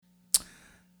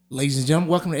Ladies and gentlemen,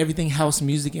 welcome to Everything House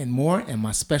Music and More. And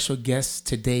my special guest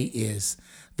today is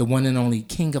the one and only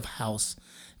King of House,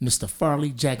 Mr.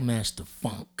 Farley, Jackmaster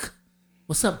Funk.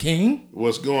 What's up, King?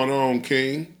 What's going on,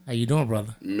 King? How you doing,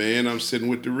 brother? Man, I'm sitting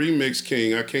with the remix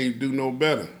king. I can't do no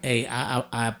better. Hey,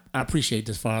 I appreciate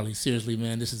this, Farley. Seriously,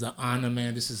 man, this is an honor,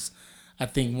 man. This is, I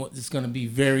think, it's going to be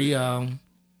very,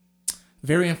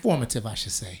 very informative, I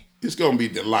should say. It's going to be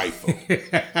delightful.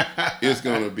 It's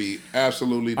going to be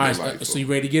absolutely delightful. All right, so you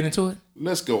ready to get into it?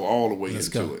 Let's go all the way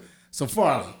into it. So,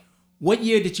 Farley, what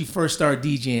year did you first start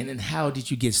DJing, and how did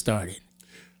you get started?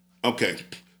 Okay,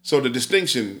 so the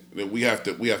distinction that we have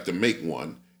to make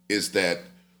one is that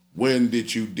when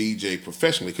did you DJ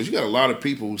professionally? Because you got a lot of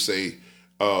people who say,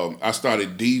 I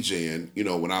started DJing,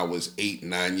 when I was 8,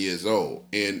 9 years old,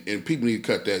 and people need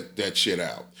to cut that shit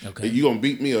out. Okay, you gonna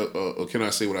beat me, or can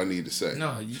I say what I need to say?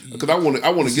 No, because I want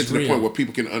to get to the point where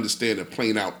people can understand the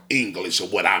plain out English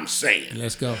of what I'm saying.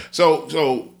 Let's go.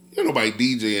 So nobody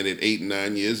DJing at 8 and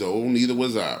 9 years old. Neither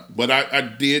was I. But I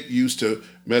did used to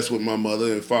mess with my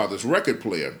mother and father's record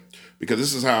player, because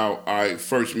this is how I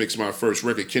first mixed my first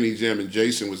record. Kenny Jam and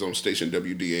Jason was on station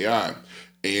WDAI,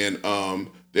 and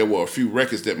there were a few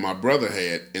records that my brother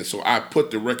had, and so I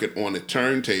put the record on the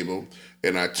turntable,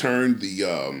 and I turned the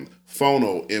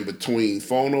phono in between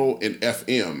phono and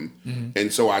FM,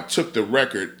 and so I took the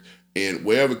record, and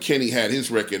wherever Kenny had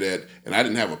his record at, and I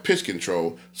didn't have a pitch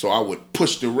control, so I would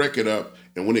push the record up,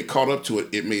 and when it caught up to it,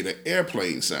 it made an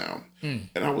airplane sound.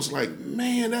 And I was like,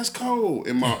 man, that's cold.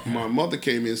 And my mother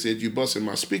came in and said, you busted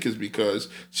my speakers, because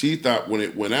she thought when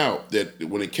it went out, that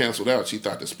when it canceled out, she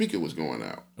thought the speaker was going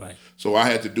out. Right. So I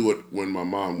had to do it when my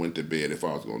mom went to bed if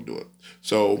I was going to do it.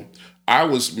 So I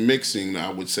was mixing, I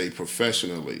would say,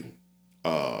 professionally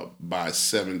by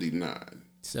 79.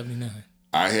 79.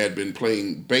 I had been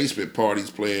playing basement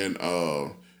parties, playing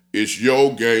It's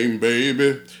Your Game,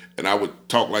 Baby. And I would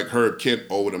talk like Herb Kent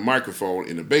over the microphone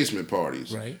in the basement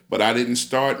parties. Right. But I didn't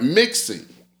start mixing,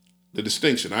 the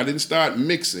distinction. I didn't start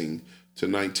mixing to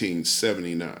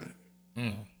 1979.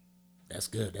 That's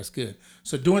good. That's good.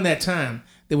 So during that time,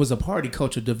 there was a party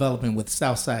culture developing with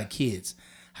Southside kids.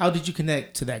 How did you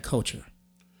connect to that culture?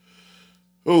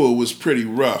 Oh, it was pretty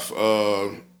rough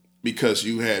because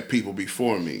you had people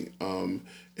before me.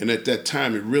 And at that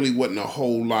time, it really wasn't a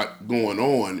whole lot going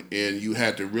on, and you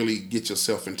had to really get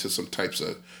yourself into some types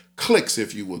of cliques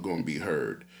if you were going to be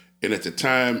heard. And at the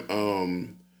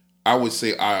time, I would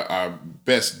say our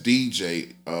best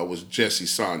DJ was Jesse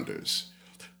Saunders.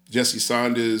 Jesse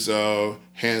Saunders,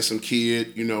 handsome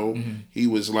kid, he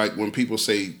was like, when people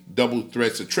say double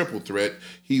threat's a triple threat,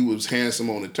 he was handsome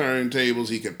on the turntables,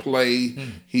 he could play,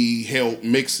 he held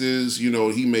mixes,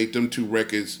 he made them two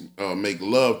records make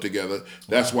love together.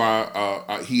 That's why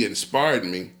he inspired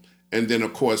me. And then,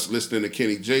 of course, listening to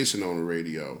Kenny Jason on the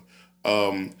radio.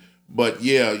 But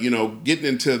yeah, getting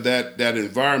into that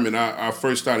environment, I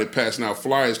first started passing out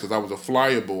flyers because I was a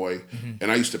flyer boy,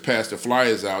 and I used to pass the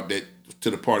flyers out to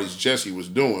the parties Jesse was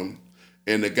doing,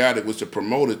 and the guy that was the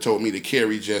promoter told me to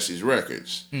carry Jesse's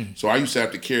records. So I used to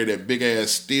have to carry that big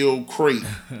ass steel crate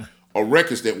of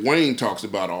records that Wayne talks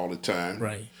about all the time.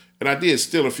 Right. And I did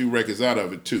steal a few records out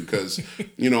of it too, because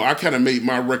I kind of made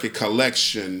my record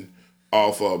collection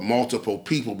off of multiple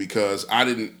people, because I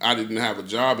didn't have a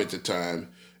job at the time,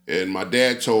 and my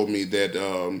dad told me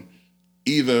that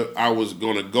either I was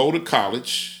going to go to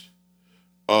college,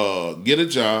 get a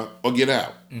job, or get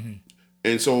out.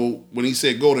 And so when he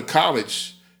said go to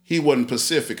college, he wasn't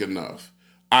specific enough.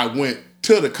 I went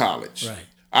to the college. Right.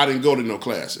 I didn't go to no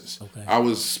classes. Okay. I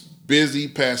was busy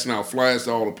passing out flyers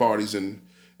to all the parties, and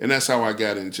that's how I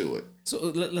got into it. So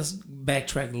let's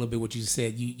backtrack a little bit. What you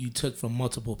said, you took from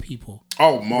multiple people.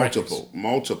 Oh,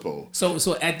 multiple.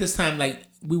 So at this time, like,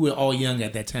 we were all young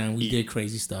at that time. We did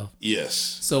crazy stuff. Yes.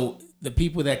 So the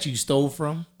people that you stole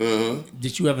from,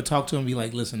 did you ever talk to them and be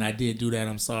like, listen, I did do that,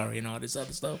 I'm sorry, and all this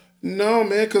other stuff? No,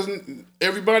 man, because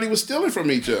everybody was stealing from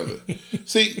each other.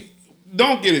 See,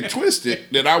 don't get it twisted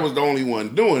that I was the only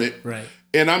one doing it. Right.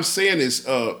 And I'm saying this,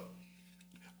 I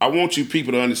want you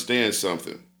people to understand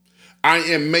something. I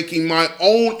am making my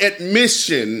own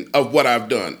admission of what I've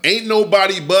done. Ain't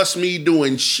nobody bust me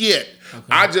doing shit. Okay.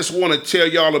 I just want to tell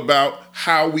y'all about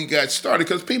how we got started,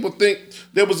 because people think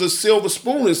there was a silver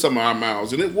spoon in some of our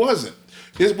mouths, and it wasn't.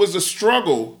 It was a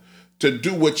struggle to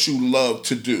do what you love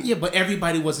to do. Yeah, but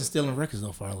everybody wasn't stealing records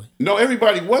though, Farley. No,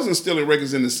 everybody wasn't stealing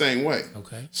records in the same way.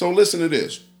 Okay. So listen to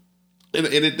this. And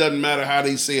it doesn't matter how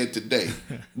they say it today.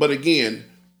 But again,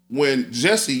 when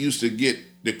Jesse used to get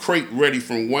the crate ready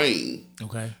from Wayne,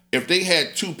 okay, if they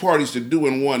had two parties to do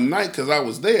in one night, because I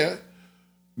was there,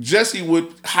 Jesse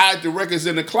would hide the records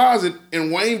in the closet,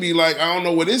 and Wayne be like, I don't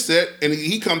know where this at, and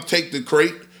he come take the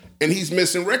crate, and he's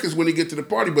missing records when he get to the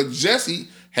party. But Jesse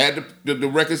had the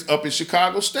records up in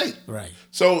Chicago State. Right.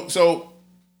 So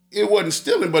it wasn't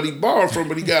stealing, but he borrowed from,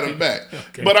 but he got them back.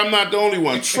 Okay. But I'm not the only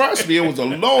one. Trust me, it was a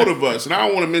load of us, and I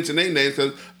don't want to mention their names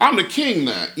because I'm the king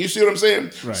now. You see what I'm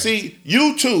saying? Right. See,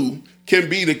 you too can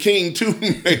be the king too,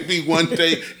 maybe one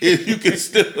day if you can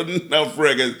steal enough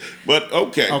records. But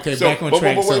okay. Okay, so, back on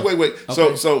track. Wait.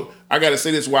 Okay. So I got to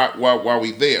say this while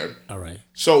we there. All right.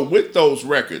 So with those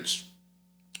records,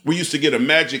 we used to get a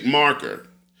magic marker,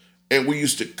 and we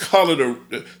used to color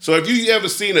the. So if you ever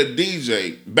seen a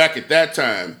DJ back at that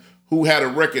time who had a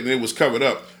record and it was covered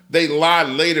up, they lie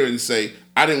later and say,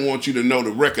 I didn't want you to know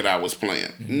the record I was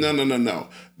playing. Mm-hmm. No.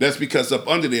 That's because up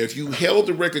under there, if you held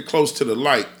the record close to the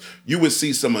light, you would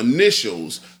see some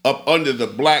initials up under the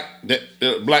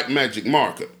black magic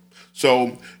marker.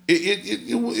 So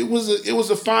it was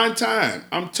a fine time.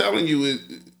 I'm telling you,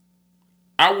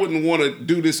 I wouldn't want to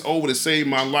do this over to save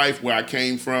my life where I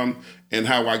came from and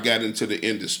how I got into the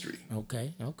industry.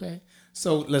 Okay.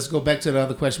 So let's go back to the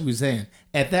other question we were saying.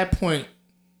 At that point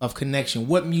of connection,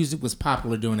 what music was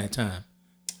popular during that time?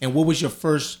 And what was your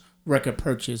first record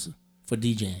purchase for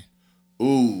DJing?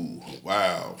 Ooh,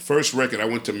 wow. First record, I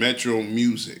went to Metro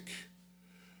Music.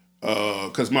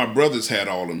 Because my brothers had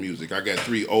all the music. I got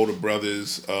 3 older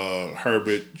brothers,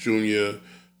 Herbert Jr.,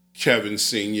 Kevin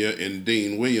Sr., and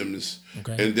Dean Williams.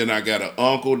 Okay. And then I got an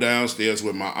uncle downstairs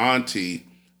with my auntie.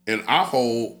 And our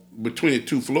whole, between the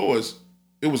 2 floors,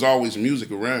 it was always music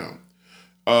around.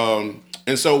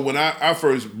 And so when I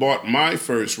first bought my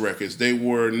first records, they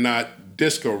were not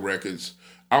disco records.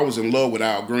 I was in love with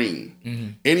Al Green. Mm-hmm.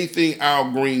 Anything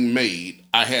Al Green made,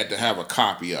 I had to have a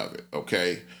copy of it,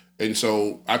 okay? And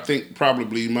so I think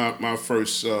probably my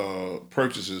first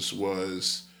purchases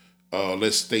was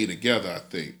Let's Stay Together, I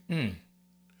think. Mm.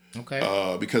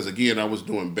 Okay. Because, again, I was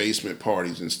doing basement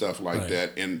parties and stuff like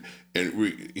that. And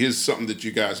here's something that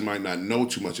you guys might not know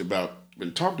too much about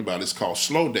and talked about. It's called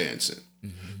slow dancing.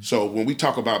 Mm-hmm. So when we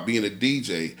talk about being a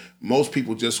DJ, most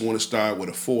people just want to start with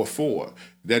a 4/4.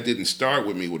 That didn't start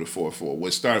with me with a 4/4.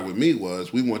 What started with me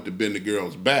was we wanted to bend the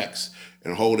girls' backs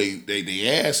and hold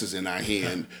their asses in our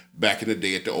hand back in the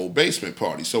day at the old basement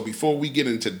party. So before we get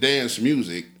into dance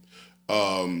music,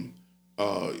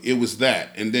 it was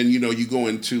that. And then, you go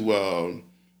into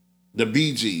the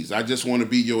Bee Gees, I Just Want to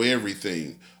Be Your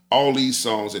Everything. All these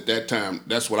songs at that time,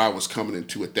 that's what I was coming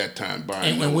into at that time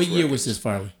buying. And what year was this,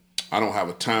 Farley? I don't have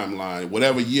a timeline.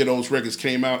 Whatever year those records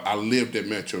came out, I lived at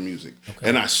Metro Music. Okay.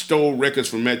 And I stole records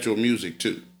from Metro Music,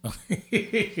 too.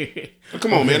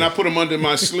 Come on, man. I put them under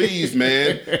my sleeve,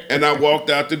 man. And I walked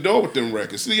out the door with them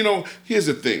records. So, here's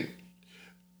the thing.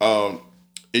 And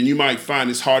you might find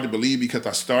it's hard to believe because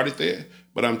I started there,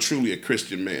 but I'm truly a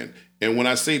Christian man. And when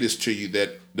I say this to you,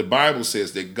 that the Bible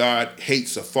says that God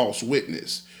hates a false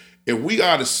witness. If we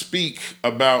are to speak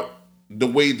about the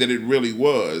way that it really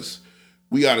was,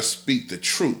 we ought to speak the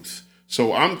truth.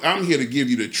 So I'm here to give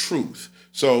you the truth.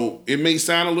 So it may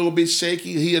sound a little bit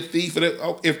shaky, he a thief.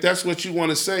 If that's what you want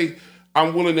to say,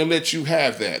 I'm willing to let you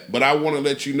have that. But I want to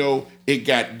let you know it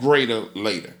got greater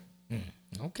later.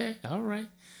 Okay, all right.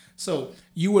 So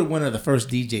you were one of the first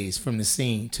DJs from the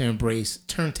scene to embrace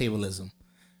turntablism,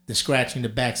 the scratching, the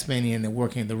backspinning, and the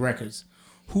working the records.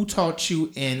 Who taught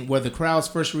you, and were the crowd's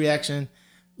first reaction,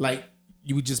 like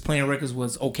you were just playing records,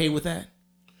 was okay with that?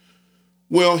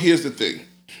 Well, here's the thing.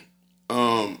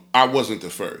 I wasn't the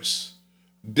first.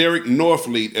 Derek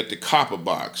Norfleet at the Copper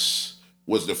Box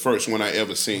was the first one I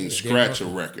ever seen scratch a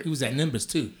record. He was at Nimbus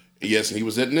too. Yes, and he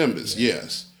was at Nimbus,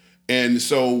 yes. And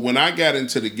so when I got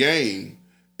into the game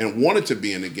and wanted to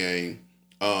be in the game,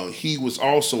 he was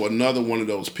also another one of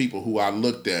those people who I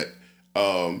looked at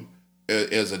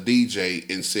as a DJ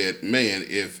and said, man,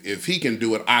 if he can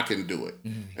do it, I can do it.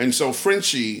 Mm-hmm. And so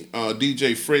Frenchie,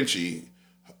 DJ Frenchie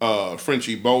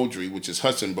Beaudry, which is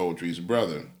Hudson Beaudry's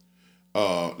brother,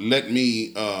 let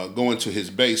me go into his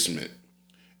basement.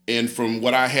 And from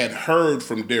what I had heard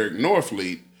from Derek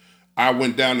Norfleet, I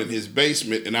went down in his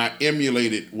basement and I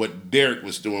emulated what Derek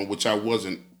was doing, which I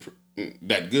wasn't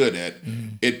that good at.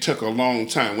 Mm-hmm. It took a long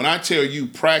time. When I tell you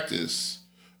practice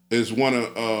is one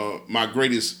of my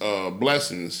greatest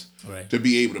blessings, right, to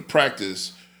be able to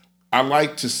practice, I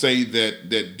like to say that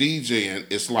DJing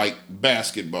is like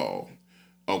basketball,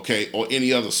 okay, or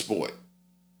any other sport.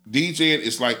 DJing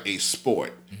is like a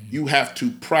sport. Mm-hmm. You have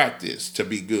to practice to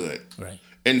be good. Right.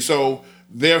 And so,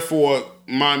 therefore,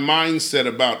 my mindset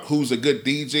about who's a good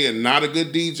DJ and not a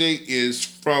good DJ is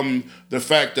from the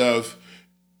fact of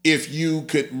if you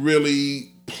could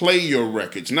really play your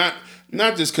records, not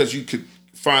just because you could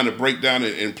find a breakdown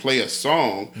and play a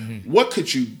song. What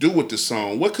could you do with the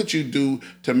song? What could you do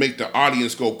to make the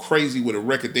audience go crazy with a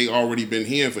record they already been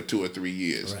hearing for 2 or 3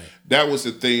 years? Right. That was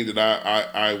the thing that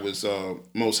I was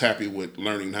most happy with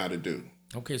learning how to do.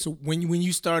 Okay, so when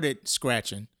you started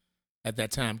scratching at that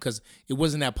time, because it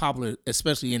wasn't that popular,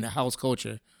 especially in the house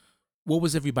culture, what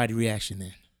was everybody's reaction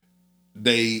then?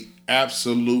 They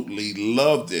absolutely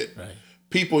loved it. Right.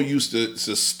 People used to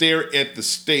stare at the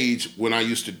stage when I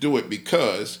used to do it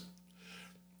because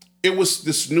it was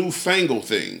this newfangled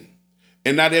thing,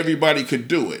 and not everybody could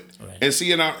do it. Right. And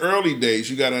see, in our early days,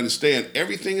 you got to understand,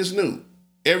 everything is new.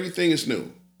 Everything is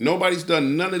new. Nobody's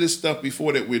done none of this stuff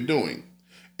before that we're doing,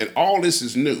 and all this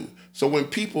is new. So when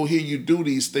people hear you do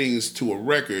these things to a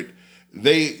record,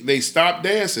 they stop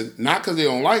dancing, not because they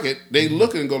don't like it. They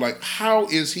look and go like, how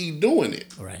is he doing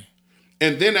it? Right.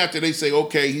 And then after they say,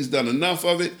 okay, he's done enough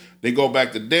of it, they go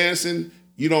back to dancing.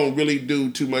 You don't really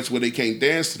do too much where they can't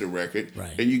dance to the record,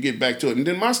 Right. and you get back to it. And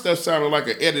then my stuff sounded like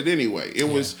an edit anyway. It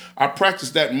was, I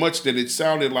practiced that much that it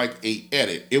sounded like a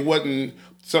edit. It wasn't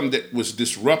something that was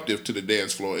disruptive to the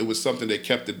dance floor. It was something that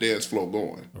kept the dance floor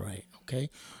going. Right.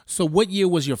 Okay. So what year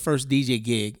was your first DJ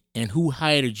gig, and who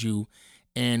hired you,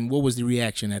 and what was the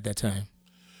reaction at that time?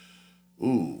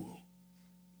 Ooh.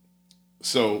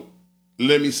 So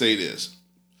let me say this.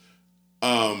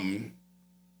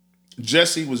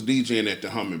 Jesse was DJing at the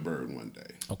Hummingbird one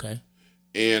day. Okay.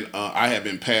 And I had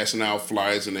been passing out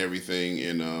flyers and everything,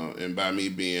 and by me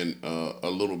being a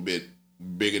little bit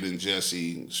bigger than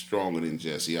Jesse, stronger than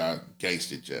Jesse, I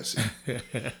gangsted Jesse.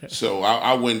 So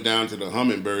I went down to the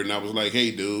Hummingbird and I was like,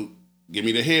 hey, dude, give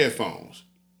me the headphones.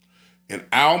 And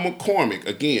Al McCormick,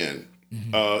 again,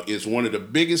 is one of the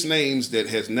biggest names that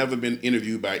has never been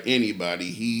interviewed by anybody.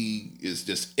 He is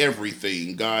just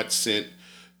everything God sent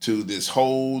to this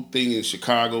whole thing in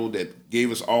Chicago that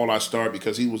gave us all our start,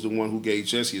 because he was the one who gave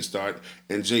Jesse a start,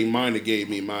 and Jay Miner gave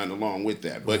me mine along with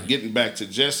that. But getting back to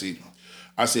Jesse,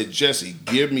 I said, Jesse,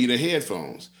 give me the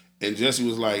headphones. And Jesse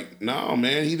was like, no,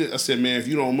 man. I said, man, if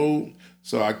you don't move.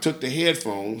 So I took the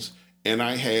headphones and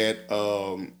I had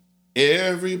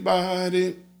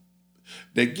everybody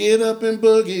that get up and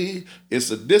boogie.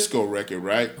 It's a disco record,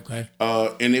 right? Okay.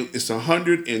 And it's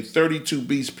 132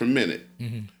 beats per minute.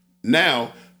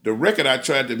 Now, the record I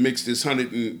tried to mix this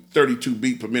 132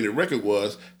 beat per minute record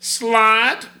was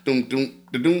slide, doom, doom,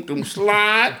 doom, doom,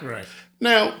 slide. Right.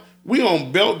 Now, we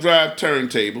on belt drive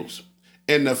turntables,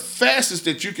 and the fastest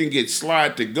that you can get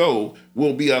slide to go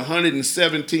will be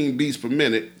 117 beats per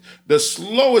minute. The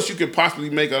slowest you could possibly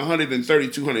make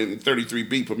 132, 133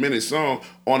 beat per minute song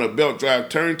on a belt drive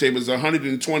turntable is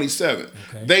 127.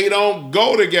 Okay. They don't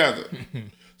go together.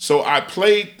 So I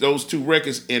played those two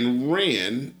records and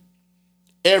ran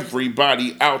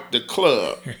everybody out the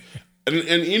club.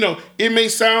 and you know, it may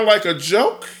sound like a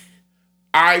joke.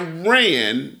 I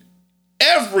ran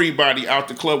everybody out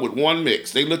the club with one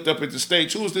mix. They looked up at the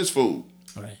stage, who is this fool?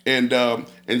 Right. And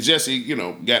Jesse, you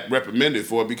know, got reprimanded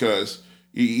for it because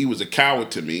he was a coward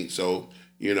to me. So,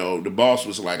 you know, the boss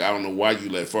was like, I don't know why you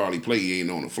let Farley play. He ain't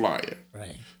on the flyer.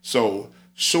 Right. So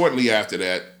shortly after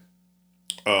that,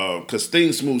 because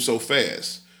things move so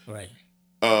fast. Right.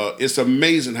 It's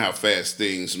amazing how fast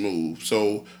things move.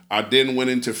 So I then went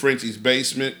into Frenchie's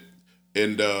basement,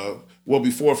 and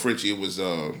before Frenchie, it was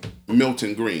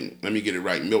Milton Green. Let me get it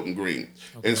right, Milton Green.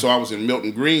 Okay. And so I was in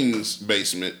Milton Green's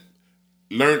basement,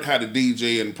 learned how to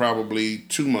DJ in probably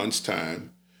 2 months'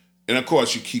 time, and of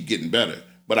course you keep getting better.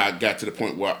 But I got to the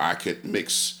point where I could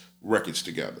mix records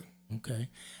together. Okay.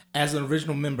 As an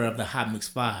original member of the Hot Mix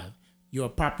 5, your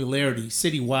popularity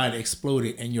citywide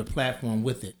exploded, and your platform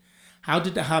with it. How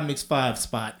did the Hot Mix 5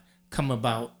 spot come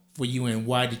about for you, and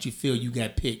why did you feel you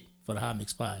got picked for the Hot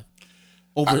Mix 5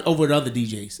 over the other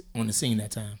DJs on the scene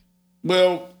that time?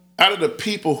 Well, out of the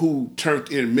people who turned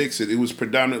in mixes, it was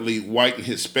predominantly white and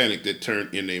Hispanic that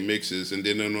turned in their mixes. And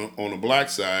then on the black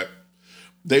side,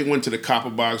 they went to the Copper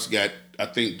Box, got, I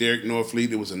think, Derek Norfleet.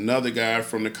 There was another guy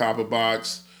from the Copper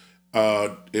Box.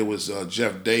 It was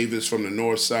Jeff Davis from the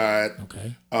North Side.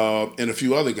 Okay. And a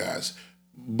few other guys.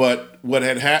 But what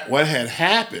had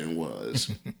happened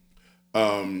was,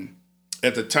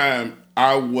 at the time,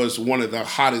 I was one of the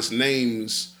hottest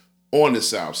names on the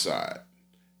South Side.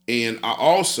 And I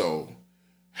also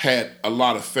had a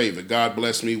lot of favor. God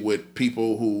blessed me with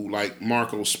people who, like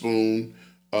Marco Spoon,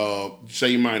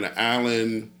 J. Minor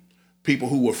Allen, people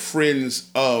who were friends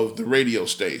of the radio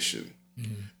station.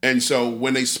 Mm-hmm. And so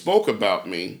when they spoke about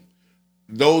me,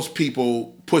 those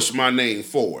people pushed my name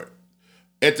forward.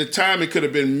 At the time, it could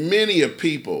have been many of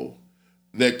people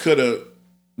that could have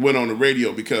went on the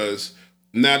radio, because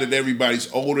now that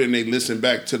everybody's older and they listen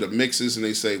back to the mixes and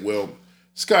they say, well,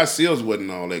 Scott Seals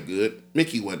wasn't all that good.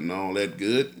 Mickey wasn't all that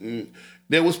good. And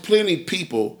there was plenty of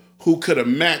people who could have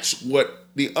matched what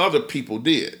the other people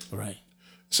did. Right.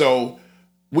 So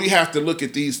we have to look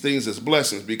at these things as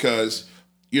blessings because,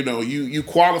 you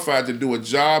qualified to do a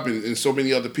job and so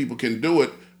many other people can do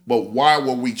it, but why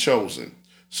were we chosen?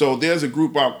 So there's a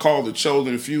group out called the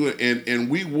Chosen Few, and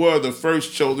we were the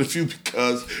first Chosen Few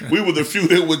because we were the few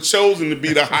that were chosen to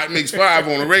be the Hot Mix 5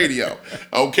 on the radio.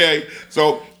 Okay?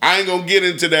 So I ain't going to get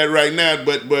into that right now,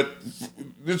 but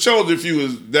the Chosen Few,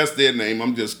 that's their name.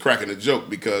 I'm just cracking a joke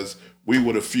because we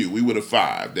were the few. We were the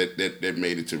 5 that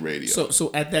made it to radio.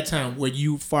 So at that time, were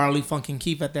you Farley, Funk and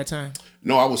Keith at that time?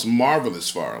 No, I was Marvelous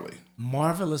Farley.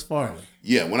 Marvelous Farley.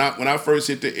 Yeah, when I first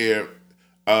hit the air,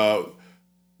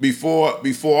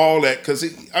 before all that, because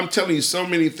I'm telling you, so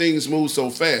many things move so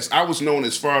fast. I was known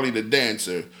as Farley the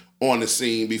Dancer on the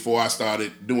scene before I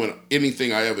started doing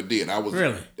anything I ever did. I was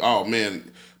really, oh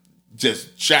man,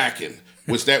 just jacking,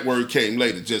 which that word came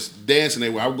later, just dancing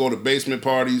everywhere. I would go to basement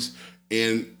parties,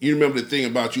 and you remember the thing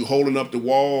about you holding up the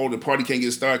wall, the party can't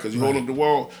get started because you hold up the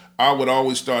wall. I would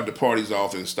always start the parties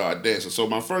off and start dancing. So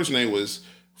my first name was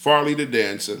Farley the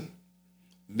Dancer,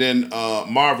 then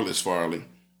Marvelous Farley,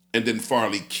 and then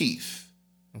Farley Keith.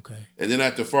 Okay. And then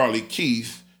after Farley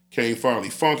Keith came Farley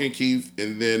Funk and Keith,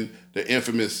 and then the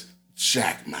infamous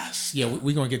Jackmaster. Yeah,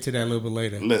 we're going to get to that a little bit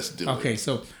later. Let's do it. Okay,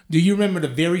 so do you remember the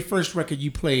very first record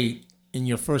you played in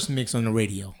your first mix on the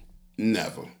radio?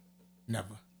 Never.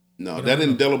 No, that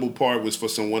indelible part was for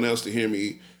someone else to hear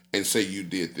me and say you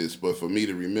did this, but for me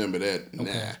to remember that,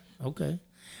 nah. Okay.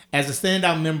 As a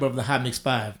standout member of the Hot Mix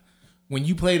 5, when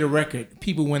you played a record,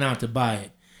 people went out to buy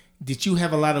it. Did you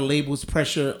have a lot of labels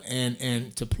pressure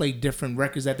and to play different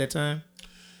records at that time?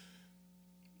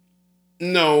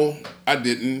 No, I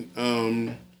didn't.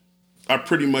 I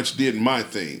pretty much did my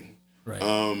thing. Right.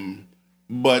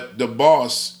 But the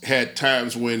boss had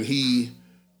times when he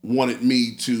wanted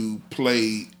me to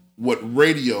play what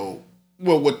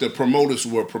the promoters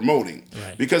were promoting.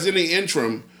 Right. Because in the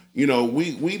interim,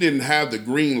 we didn't have the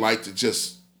green light to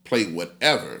just play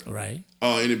whatever. Right.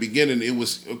 In the beginning, it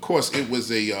was a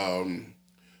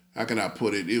how can I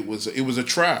put it? It was a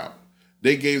trial.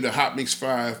 They gave the Hot Mix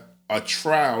 5 a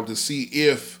trial to see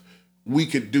if we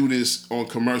could do this on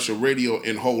commercial radio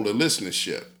and hold a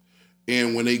listenership.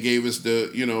 And when they gave us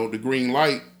the green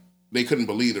light, they couldn't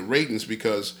believe the ratings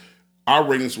because our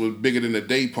ratings were bigger than the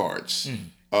day parts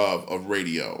of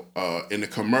radio. And the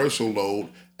commercial load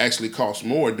actually cost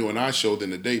more during our show than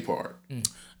the day part.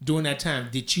 During that time,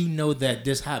 did you know that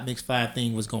this Hot Mix 5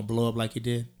 thing was going to blow up like it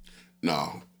did?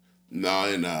 No,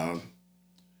 and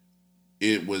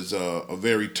it was a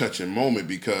very touching moment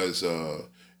because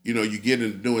you get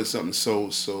into doing something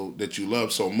so that you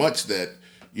love so much that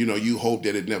you hope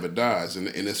that it never dies, and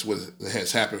that's what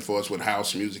has happened for us with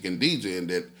house music and DJing.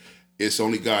 That it's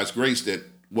only God's grace that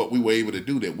what we were able to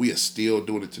do, that we are still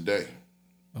doing it today.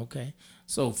 Okay,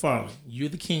 so Farley, you're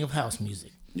the king of house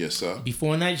music. Yes, sir.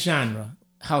 Before in that genre,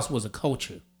 house was a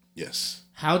culture. Yes.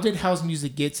 How did house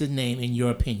music get its name, in your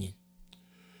opinion?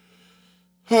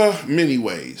 Many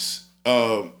ways.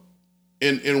 And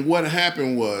what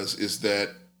happened is that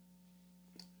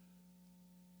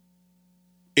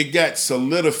it got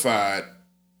solidified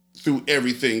through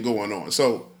everything going on.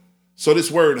 So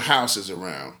this word house is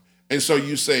around. And so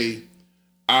you say,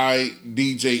 I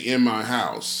DJ in my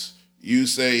house. You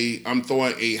say, I'm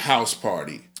throwing a house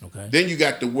party. Okay. Then you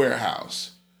got the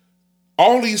warehouse.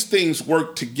 All these things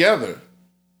work together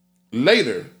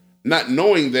later, not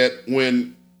knowing that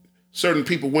when certain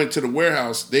people went to the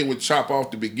warehouse, they would chop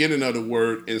off the beginning of the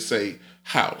word and say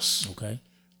house. Okay.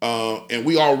 And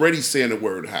we already saying the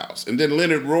word house. And then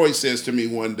Leonard Roy says to me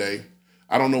one day,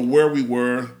 I don't know where we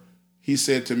were. He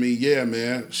said to me, yeah,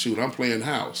 man, shoot, I'm playing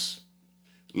house.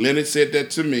 Leonard said that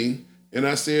to me, and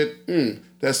I said,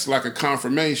 that's like a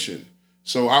confirmation.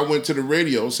 So I went to the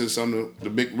radio, since I'm the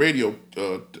big radio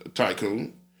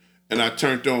tycoon, and I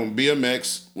turned on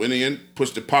BMX, went in,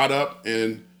 pushed the pot up,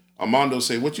 and Armando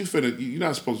said, what you finna, you're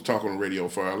not supposed to talk on the radio,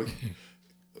 Farley.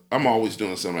 I'm always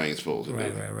doing something I ain't supposed to do.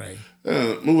 Right.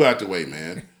 Move out the way,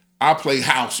 man. I play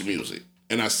house music,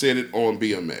 and I said it on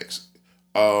BMX.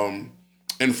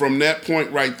 And from that point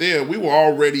right there, we were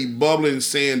already bubbling,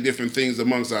 saying different things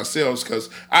amongst ourselves, because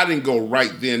I didn't go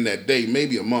right then that day,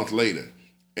 maybe a month later.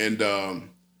 And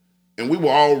we were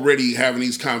already having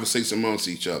these conversations amongst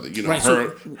each other. Right,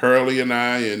 Hurley and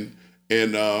I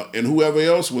and whoever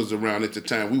else was around at the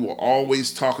time, we were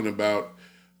always talking about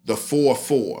the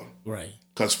 4-4. Right.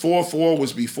 Because 4-4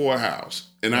 was before house,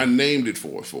 and I named it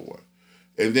 4-4.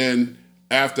 And then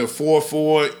after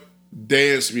 4-4,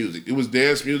 dance music. It was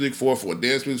dance music 4/4,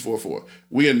 dance music 4/4.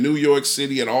 We in New York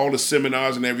City at all the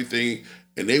seminars and everything,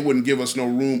 and they wouldn't give us no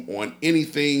room on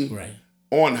anything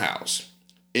on house.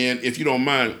 And if you don't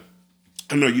mind,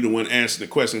 I know you're the one answering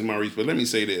the questions, Maurice, but let me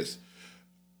say this.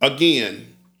 Again,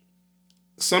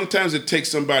 sometimes it takes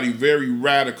somebody very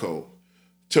radical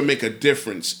to make a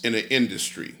difference in an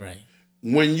industry. Right.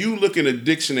 When you look in a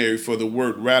dictionary for the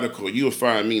word radical, you'll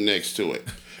find me next to it.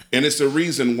 And it's the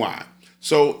reason why.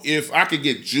 So if I could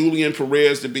get Julian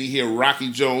Perez to be here,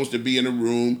 Rocky Jones to be in the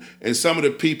room, and some of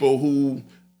the people who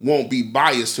won't be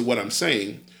biased to what I'm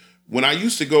saying, when I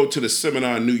used to go to the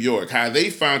seminar in New York, how they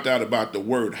found out about the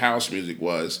word house music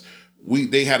was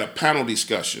they had a panel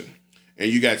discussion.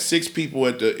 And you got 6 people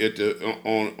on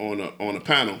a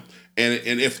panel.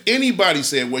 And if anybody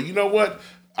said, well, you know what?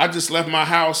 I just left my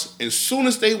house. As soon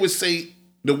as they would say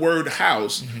the word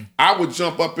house, I would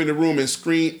jump up in the room and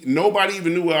scream. Nobody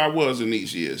even knew where I was in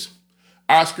these years.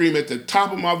 I scream at the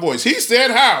top of my voice. He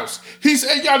said house. He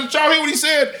said, did y'all hear what he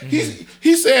said?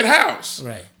 He said house.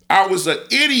 Right. I was an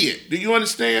idiot. Do you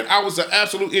understand? I was an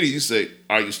absolute idiot. You say,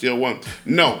 are you still one?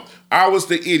 No, I was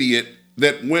the idiot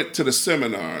that went to the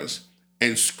seminars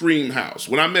and screamed house.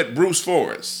 When I met Bruce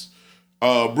Forrest,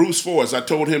 I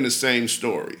told him the same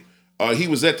story. He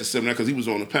was at the seminar because he was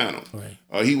on the panel.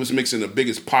 Right. He was mixing the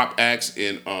biggest pop acts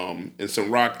and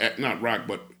some rock, not rock,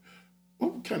 but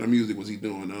what kind of music was he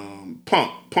doing?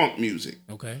 Punk music.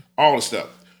 Okay. All the stuff.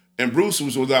 And Bruce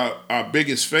was our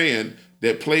biggest fan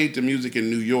that played the music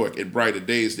in New York at Brighter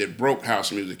Days that broke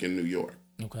house music in New York.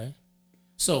 Okay.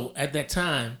 So at that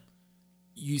time,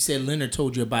 you said Leonard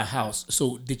told you about house.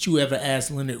 So did you ever ask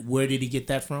Leonard where did he get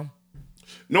that from?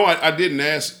 No, I didn't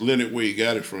ask Leonard where he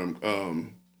got it from.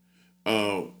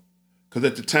 Because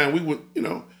at the time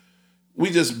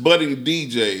we just budding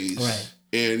DJs. Right.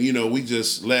 And, we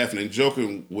just laughing and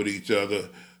joking with each other.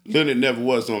 Leonard never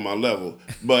was on my level.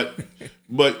 But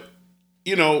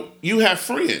you have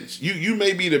friends. You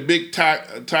may be the big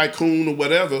tycoon or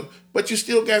whatever, but you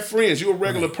still got friends. You're a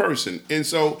regular person. And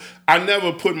so I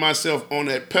never put myself on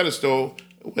that pedestal.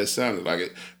 Well, it sounded like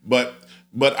it. But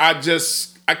I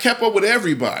kept up with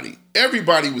everybody.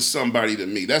 Everybody was somebody to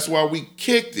me. That's why we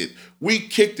kicked it. We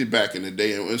kicked it back in the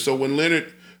day. And so when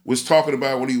Leonard was talking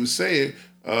about what he was saying...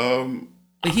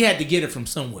 but he had to get it from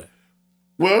somewhere.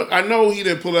 Well, I know he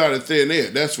didn't pull it out of thin air.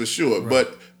 That's for sure. Right.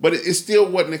 But it still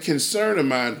wasn't a concern of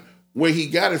mine where he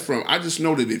got it from. I just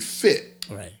know that it fit.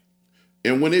 Right.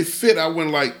 And when it fit, I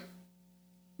went like,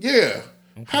 yeah,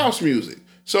 house music.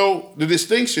 So the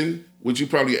distinction, which you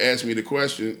probably asked me the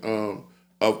question of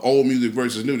old music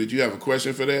versus new, did you have a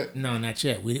question for that? No, not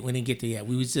yet. We didn't get to yet.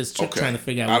 We was just trying to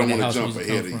figure out where the house music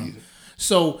come from. You.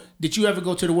 So did you ever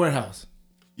go to the warehouse?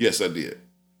 Yes, I did.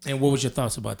 And what was your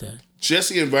thoughts about that?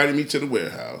 Jesse invited me to the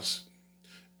warehouse.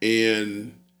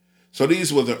 And so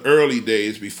these were the early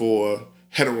days before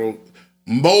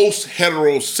most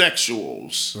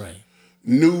heterosexuals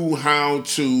knew how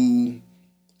to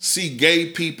see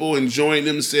gay people enjoying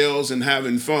themselves and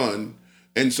having fun.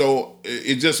 And so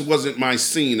it just wasn't my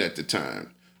scene at the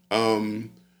time.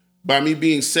 By me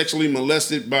being sexually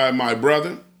molested by my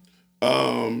brother,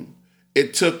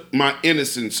 it took my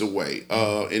innocence away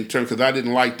in terms, because I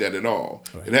didn't like that at all.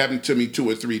 Right. It happened to me 2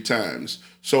 or 3 times.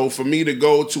 So for me to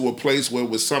go to a place where it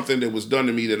was something that was done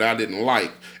to me that I didn't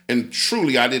like, and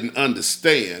truly I didn't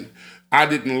understand, I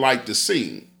didn't like the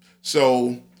scene.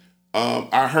 So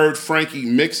I heard Frankie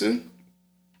mixing,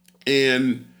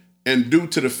 and due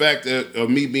to the fact of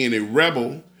me being a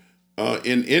rebel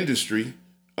in industry,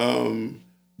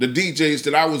 the DJs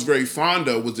that I was very fond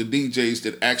of was the DJs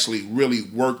that actually really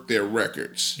worked their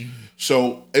records. Mm-hmm.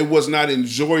 So it was not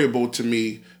enjoyable to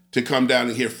me to come down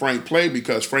and hear Frank play,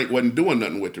 because Frank wasn't doing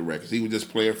nothing with the records. He was just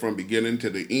playing from beginning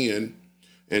to the end,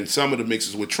 and some of the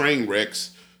mixes were train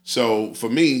wrecks. So for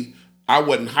me, I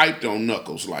wasn't hyped on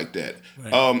Knuckles like that.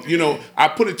 Right. I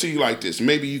put it to you like this.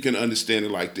 Maybe you can understand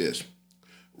it like this.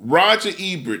 Roger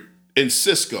Ebert and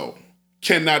Cisco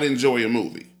cannot enjoy a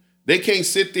movie. They can't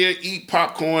sit there, eat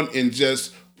popcorn, and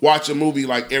just watch a movie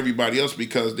like everybody else,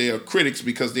 because they are critics,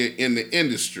 because they're in the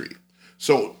industry.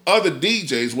 So other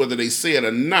DJs, whether they say it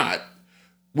or not,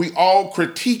 we all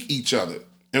critique each other.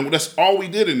 And that's all we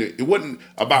did in it. It wasn't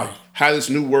about how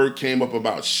this new word came up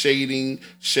about shade,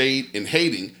 and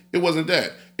hating. It wasn't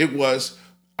that. It was,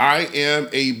 I am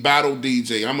a battle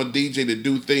DJ. I'm a DJ that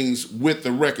do things with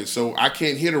the records. So I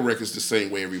can't hear the records the same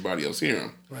way everybody else hear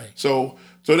them. Right. So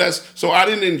I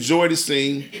didn't enjoy the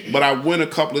scene, but I went a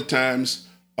couple of times.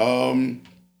 Me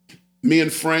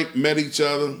and Frank met each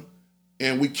other,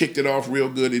 and we kicked it off real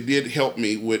good. It did help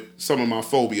me with some of my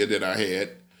phobia that I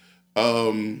had.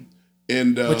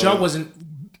 But y'all wasn't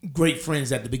great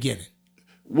friends at the beginning.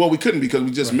 Well, we couldn't because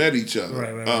we just met each other.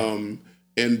 Right.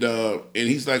 And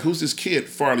he's like, "Who's this kid,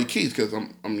 Farley Keith?" Because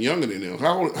I'm younger than him.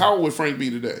 How old would Frank be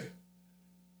today?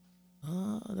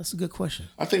 That's a good question.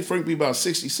 I think Frank be about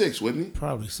 66, wouldn't he?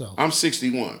 Probably so. I'm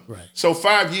 61. Right. So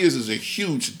 5 years is a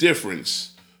huge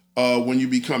difference when you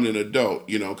become an adult,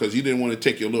 because you didn't want to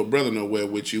take your little brother nowhere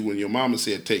with you when your mama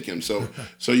said take him. So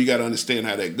you got to understand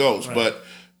how that goes. Right.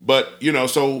 But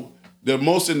so the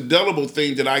most indelible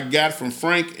thing that I got from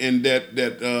Frank and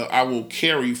that I will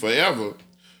carry forever,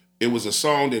 it was a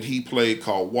song that he played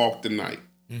called "Walk the Night,"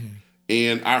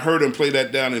 and I heard him play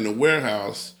that down in the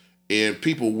warehouse. And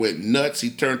people went nuts. He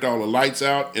turned all the lights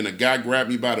out, and a guy grabbed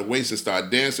me by the waist and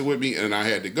started dancing with me, and I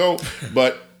had to go.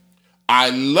 But I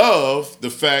love the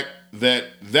fact that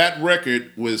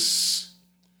record was...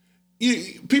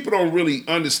 people don't really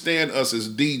understand us as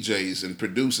DJs and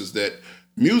producers, that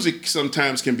music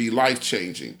sometimes can be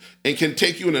life-changing and can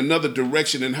take you in another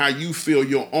direction in how you feel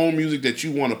your own music that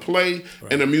you want to play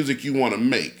and the music you want to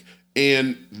make.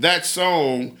 And that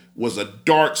song was a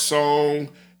dark song.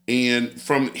 And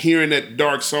from hearing that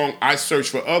dark song, I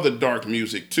searched for other dark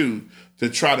music too to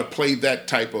try to play that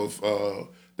type of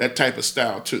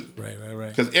style too. Right.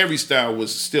 Because every style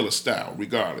was still a style,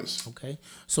 regardless. Okay.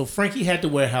 So Frankie had the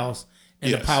warehouse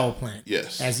and the power plant.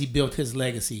 Yes. As he built his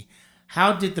legacy.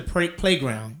 How did the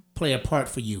playground play a part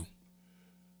for you?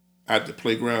 How did the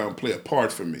playground play a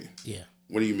part for me? Yeah.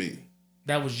 What do you mean?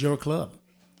 That was your club.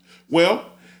 Well,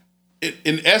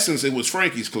 in essence, it was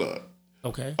Frankie's club.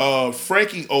 Okay.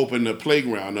 Frankie opened the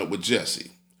playground up with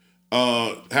Jesse.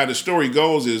 How the story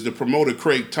goes is the promoter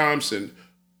Craig Thompson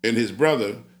and his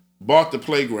brother bought the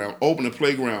playground, opened the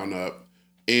playground up,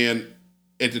 and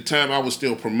at the time I was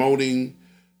still promoting,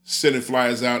 sending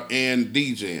flyers out, and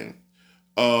DJing.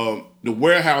 The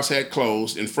warehouse had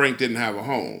closed and Frank didn't have a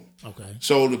home. Okay.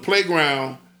 So the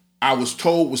playground, I was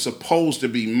told, was supposed to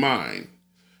be mine,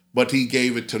 but he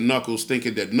gave it to Knuckles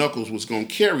thinking that Knuckles was going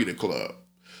to carry the club.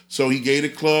 So he gave the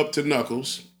club to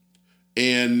Knuckles,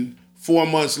 and 4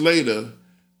 months later,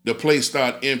 the place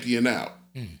started emptying out.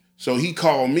 So he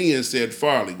called me and said,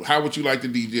 "Farley, how would you like to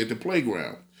DJ at the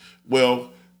playground?"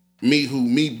 Well, me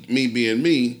being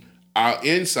me,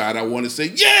 inside I want to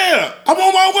say, "Yeah, I'm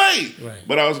on my way." Right.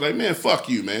 But I was like, "Man, fuck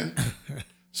you, man."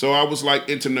 So I was like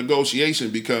into negotiation,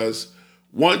 because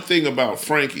one thing about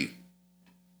Frankie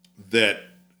that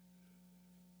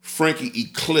Frankie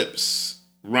eclipsed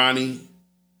Ronnie,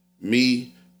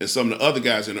 me, and some of the other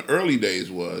guys in the early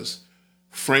days was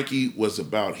Frankie was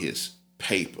about his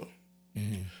paper.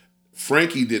 Mm-hmm.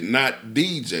 Frankie did not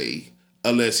DJ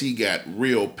unless he got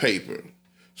real paper.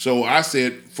 So I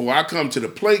said, before I come to the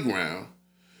playground,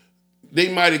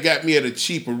 they might have got me at a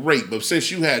cheaper rate, but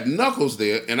since you had Knuckles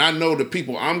there, and I know the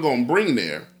people I'm going to bring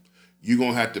there, you're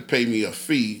going to have to pay me a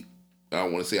fee. I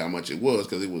don't want to say how much it was,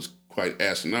 because it was quite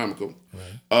astronomical.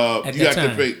 Right. You got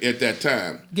to pay at that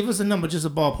time. Give us a number, just a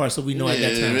ballpark, so we know at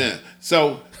that time. Man.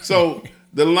 So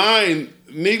the line,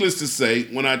 needless to say,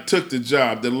 when I took the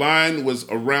job, the line was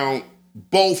around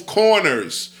both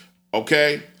corners,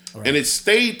 okay? Right. And it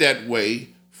stayed that way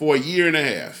for a year and a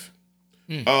half.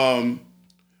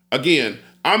 Again,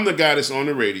 I'm the guy that's on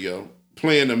the radio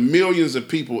playing to millions of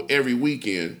people every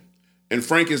weekend, and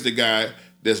Frank is the guy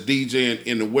that's DJing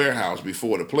in the warehouse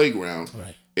before the playground.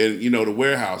 Right. And, the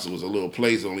warehouse was a little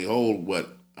place, only hold,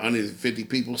 150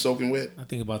 people soaking wet? I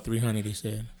think about 300, he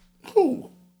said. Who?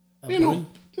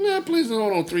 That place don't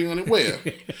hold on 300. Where?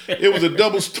 It was a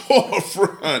double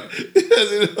storefront.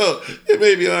 It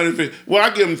may be 150. Well,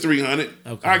 I give them 300.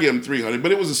 Okay. I give them 300.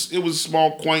 But it was a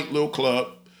small, quaint little club,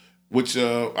 which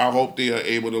I hope they are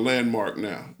able to landmark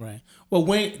now. Right. Well,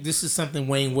 Wayne, this is something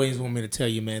Wayne Williams wanted me to tell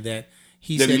you, man, that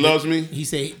he said he loves me? He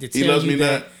said to tell you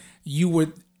that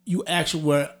you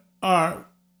actually are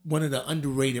one of the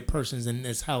underrated persons in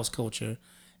this house culture.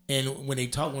 And when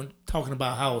talking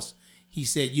about house, he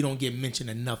said you don't get mentioned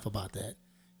enough about that,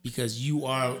 because you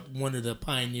are one of the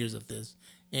pioneers of this.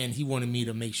 And he wanted me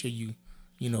to make sure you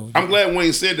know. I'm glad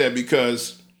Wayne said that,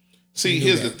 because, see,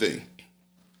 here's the thing.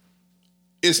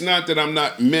 It's not that I'm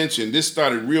not mentioned. This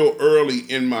started real early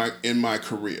in my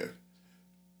career.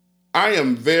 I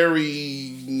am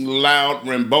very loud,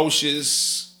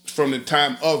 rambunctious from the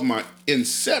time of my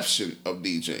inception of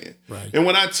DJing. Right. And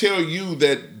when I tell you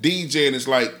that DJing is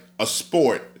like a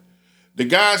sport, the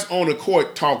guys on the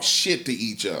court talk shit to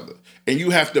each other, and you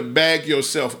have to bag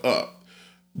yourself up.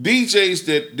 DJs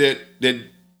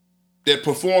that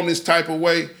perform this type of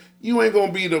way, you ain't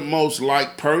gonna be the most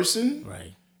liked person.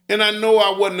 Right. And I know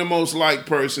I wasn't the most liked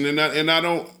person, and I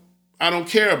don't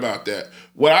care about that.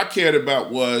 What I cared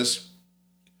about was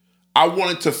I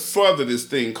wanted to further this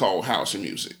thing called house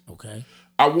music. Okay.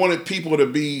 I wanted people to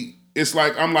be. It's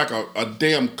like I'm like a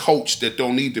damn coach that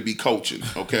don't need to be coaching.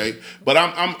 Okay, but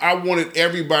I wanted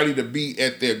everybody to be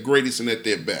at their greatest and at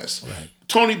their best. Right.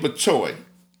 Tony Batoy,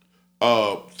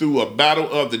 through a battle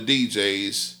of the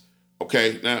DJs.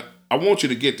 Okay, now I want you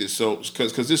to get this, so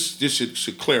because this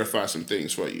should clarify some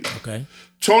things for you. Okay.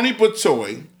 Tony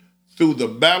Batoy, through the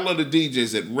battle of the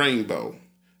DJs at Rainbow,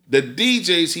 the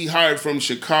DJs he hired from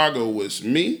Chicago was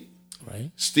me,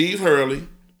 right, Steve Hurley,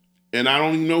 and I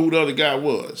don't even know who the other guy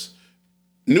was.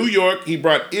 New York, he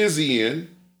brought Izzy in,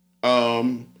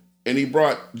 and he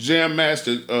brought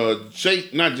Jackmaster,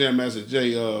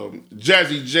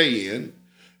 Jazzy J in.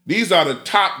 These are the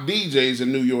top DJs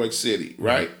in New York City,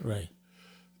 right? Right.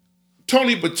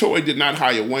 Tony Batoy did not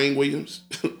hire Wayne Williams.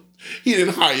 He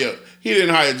didn't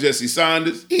hire Jesse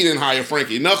Saunders. He didn't hire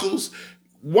Frankie Knuckles.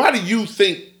 Why do you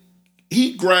think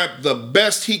he grabbed the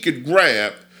best he could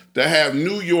grab to have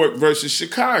New York versus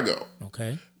Chicago?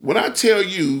 Okay. When I tell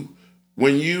you,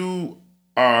 when you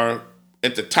are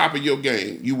at the top of your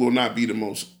game, you will not be the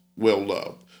most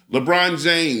well-loved. LeBron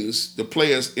James, the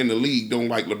players in the league don't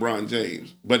like LeBron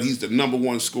James, but he's the number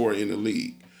one scorer in the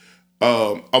league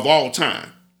of all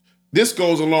time. This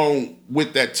goes along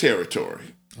with that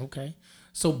territory. Okay.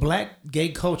 So black gay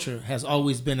culture has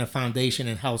always been a foundation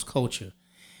in house culture.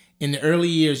 In the early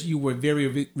years, you were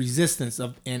very resistant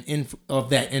of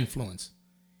that influence.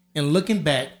 And looking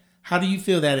back, how do you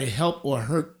feel that it helped or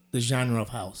hurt the genre of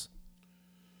house?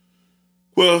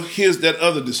 Well, here's that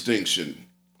other distinction.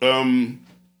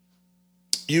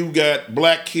 You got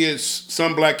black kids,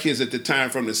 some black kids at the time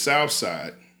from the South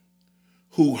Side,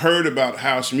 who heard about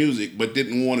house music but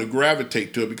didn't want to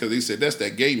gravitate to it because they said that's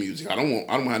that gay music. I don't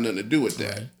have nothing to do with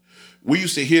that. Right. We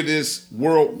used to hear this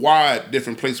worldwide,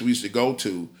 different places we used to go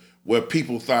to where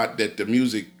people thought that the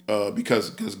music,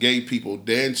 because gay people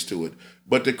danced to it.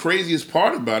 But the craziest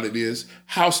part about it is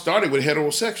house started with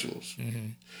heterosexuals. Mm-hmm.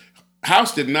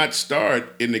 House did not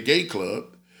start in the gay club.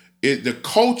 The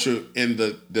culture and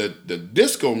the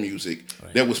disco music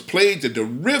that was played, the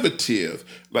derivative,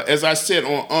 like as I said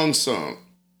on Unsung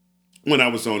when I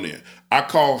was on there, I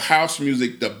call house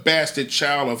music the bastard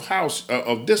child of house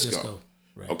of disco.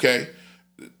 Right. Okay,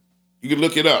 you can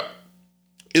look it up.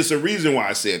 It's a reason why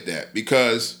I said that,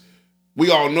 because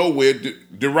we all know where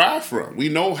it derived from. We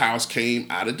know house came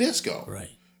out of disco.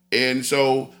 Right. And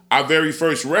so our very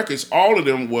first records, all of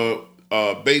them were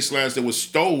bass lines that were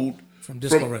stole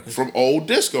from old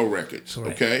disco records.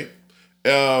 Correct. Okay.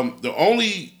 The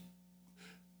only,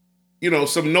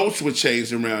 some notes were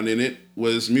changed around in it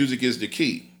was music is the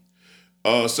key.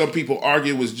 Some people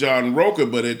argue it was John Roker,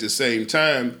 but at the same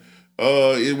time,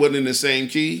 it wasn't in the same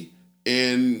key.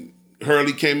 And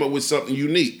Hurley came up with something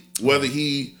unique. Whether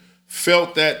he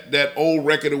felt that old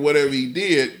record or whatever he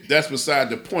did, that's beside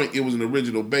the point. It was an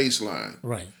original bass line.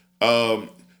 Right.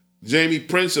 Jamie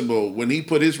Principle, when he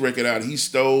put his record out, he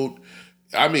stole,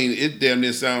 it damn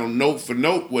near sound note for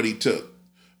note what he took.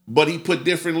 But he put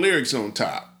different lyrics on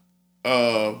top.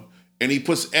 And he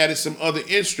added some other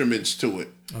instruments to it.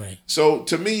 Right. So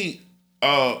to me,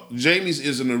 Jamie's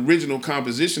is an original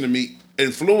composition to me,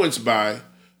 influenced by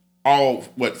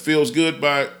what Feels Good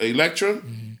by Elektra.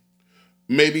 Mm-hmm.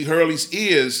 Maybe Hurley's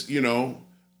is,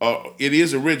 it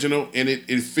is original and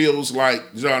it feels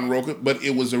like John Roker, but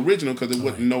it was original because it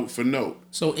wasn't note for note.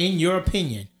 So in your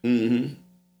opinion, mm-hmm.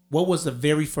 what was the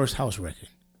very first house record?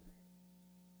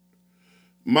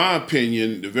 My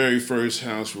opinion, the very first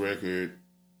house record,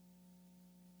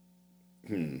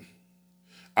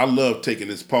 I love taking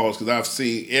this pause because I've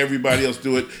seen everybody else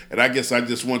do it, and I guess I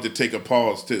just want to take a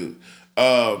pause too.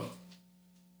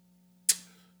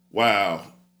 Wow.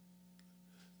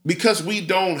 Because we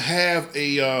don't have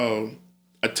a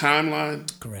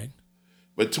timeline. Correct.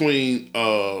 Between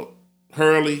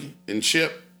Hurley and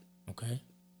Chip. Okay.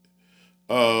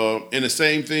 And the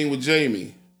same thing with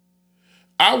Jamie.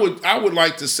 I would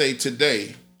like to say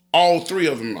today, all three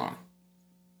of them are.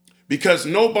 Because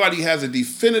nobody has a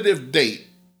definitive date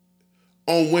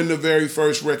on when the very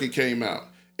first record came out.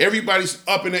 Everybody's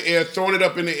up in the air, throwing it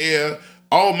up in the air,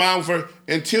 all mine for,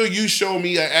 until you show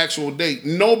me an actual date.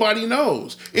 Nobody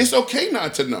knows. It's okay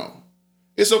not to know.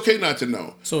 It's okay not to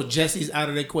know. So Jesse's out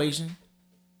of the equation?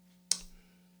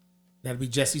 That'd be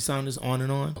Jesse Saunders, On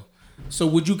and On. So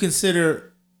would you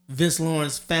consider Vince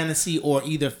Lawrence Fantasy or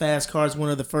either Fast Cars one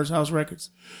of the first house records?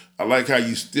 I like how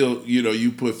you still,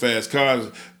 you put Fast Cars.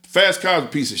 Fast Cars a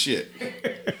piece of shit.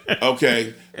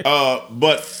 Okay.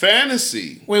 But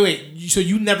Fantasy. Wait. So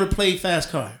you never played Fast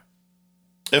Car?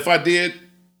 If I did,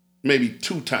 maybe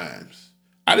 2 times.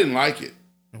 I didn't like it.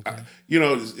 Okay.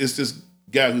 It's this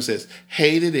guy who says,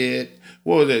 hated it.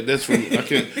 What was that? That's from, I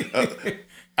can't,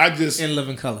 I just. In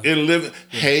Living Color.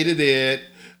 Hated it.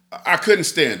 I couldn't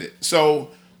stand it.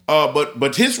 So,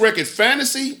 but his record,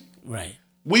 Fantasy, right.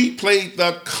 We played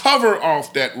the cover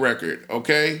off that record,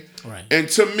 okay? Right. And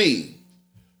to me,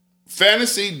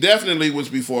 Fantasy definitely was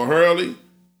before Hurley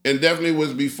and definitely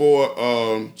was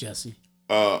before Jesse.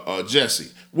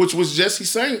 Jesse, which was Jesse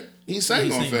sang. He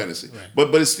sang on Fantasy. Right.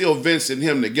 But it's still Vince and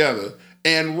him together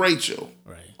and Rachel.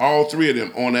 Right. All three of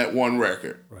them on that one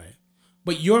record. Right.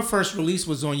 But your first release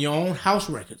was on your own House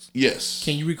Records. Yes.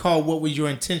 Can you recall what was your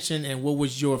intention and what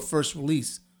was your first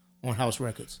release on House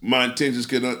Records? My intentions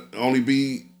could only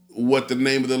be what the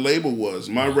name of the label was.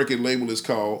 My record label is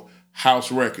called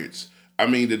House Records. I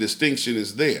mean, the distinction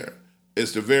is there.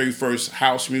 It's the very first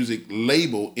house music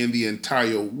label in the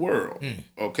entire world.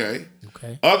 Okay?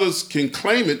 Okay. Others can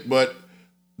claim it, but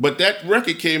that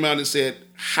record came out and said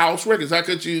House Records. How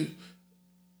could you?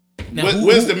 Now,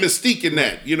 where's the mystique in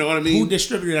that? You know what I mean? Who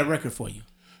distributed that record for you?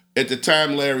 At the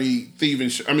time, Larry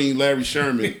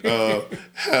Sherman,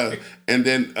 and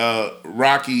then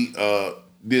Rocky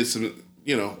did some,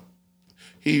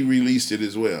 he released it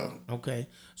as well. Okay.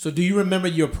 So do you remember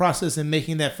your process in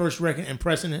making that first record and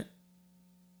pressing it?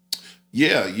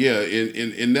 Yeah.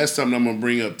 And that's something I'm going to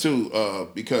bring up too,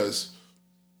 because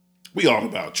we all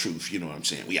about truth, you know what I'm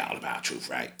saying? We all about truth,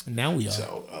 right? Now we are.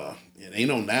 So it ain't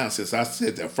no now since I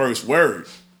said that first word.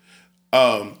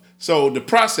 So the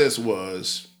process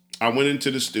was, I went into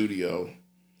the studio,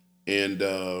 and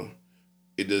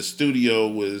the studio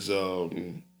was,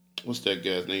 what's that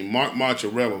guy's name? Mark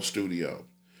Marcharello studio.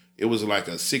 It was like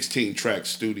a 16-track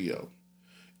studio.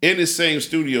 In the same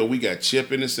studio, we got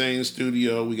Chip in the same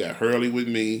studio. We got Hurley with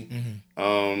me.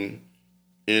 Mm-hmm.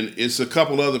 And it's a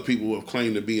couple other people who have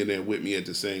claimed to be in there with me at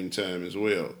the same time as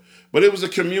well. But it was a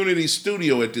community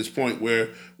studio at this point where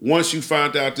once you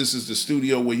find out this is the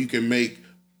studio where you can make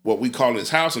what we call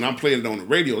his house, and I'm playing it on the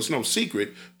radio. It's no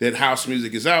secret that house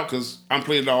music is out because I'm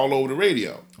playing it all over the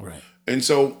radio. Right. And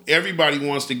so everybody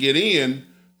wants to get in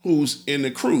who's in the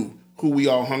crew, who we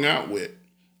all hung out with.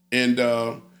 And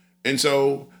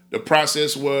so the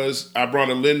process was I brought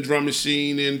a Lynn drum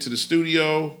machine into the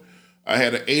studio. I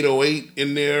had an 808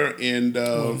 in there. And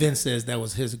Vince says that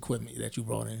was his equipment that you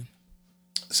brought in.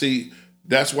 See,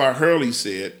 that's why Hurley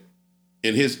said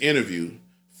in his interview,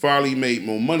 Farley made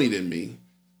more money than me,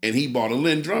 and he bought a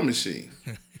Lynn drum machine.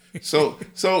 So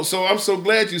I'm so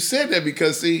glad you said that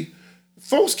because, see,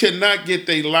 folks cannot get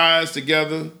their lives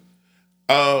together.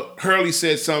 Hurley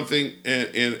said something,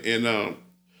 and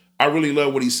I really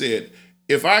love what he said.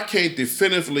 If I can't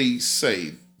definitively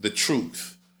say the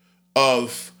truth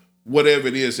of whatever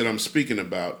it is that I'm speaking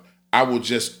about, I will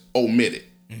just omit it,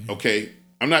 okay?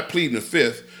 I'm not pleading the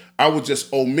fifth. I will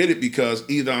just omit it because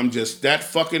either I'm just that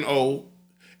fucking old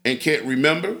and can't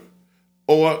remember,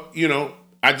 or,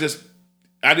 I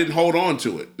didn't hold on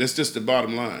to it. That's just the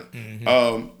bottom line.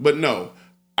 Mm-hmm. But no,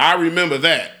 I remember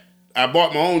that. I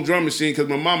bought my own drum machine because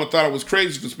my mama thought I was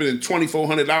crazy for spending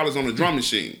 $2,400 on a drum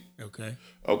machine.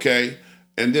 Okay.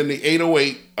 And then the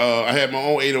 808, I had my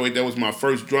own 808. That was my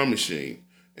first drum machine.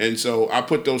 And so I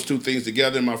put those two things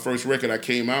together. And my first record I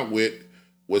came out with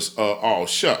was All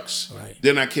Shucks. Right.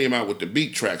 Then I came out with the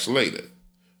beat tracks later.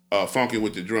 Funkin'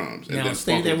 with the Drums. And now, then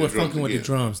stay there with Funkin' with the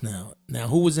Drums now. Now,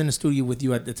 who was in the studio with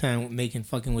you at the time making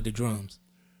Funkin' with the Drums?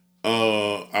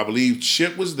 I believe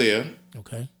Chip was there.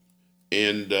 Okay.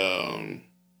 And,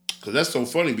 because that's so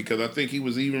funny because I think he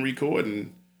was even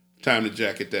recording Time to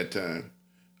Jack at that time.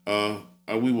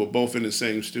 We were both in the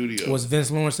same studio. Was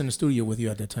Vince Lawrence in the studio with you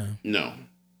at that time? No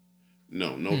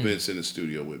Vince in the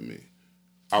studio with me.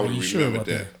 I would remember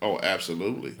that. Oh,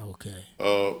 absolutely. Okay.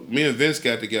 Me and Vince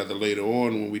got together later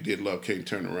on when we did Love Can't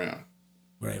Turn Around.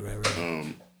 Right.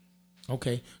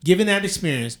 Okay. Given that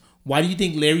experience, why do you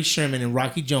think Larry Sherman and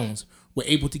Rocky Jones were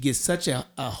able to get such a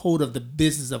hold of the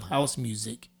business of house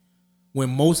music when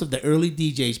most of the early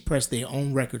DJs pressed their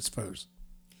own records first?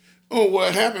 Oh,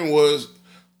 what happened was,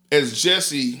 as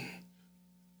Jesse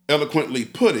eloquently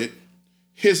put it,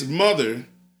 his mother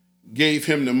gave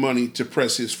him the money to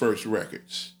press his first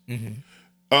records.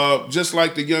 Mm-hmm. Just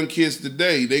like the young kids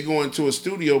today, they go into a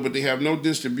studio, but they have no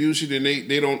distribution, and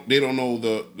they don't know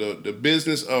the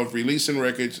business of releasing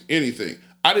records, anything.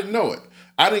 I didn't know it.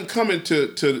 I didn't come into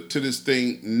this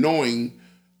thing knowing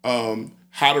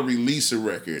how to release a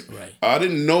record. Right. I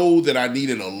didn't know that I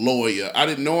needed a lawyer. I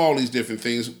didn't know all these different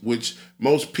things, which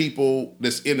most people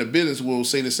that's in the business will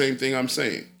say the same thing I'm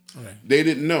saying. Right. They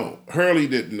didn't know. Hurley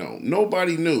didn't know.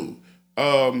 Nobody knew.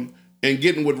 And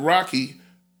getting with Rocky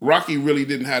really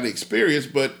didn't have the experience,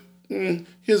 but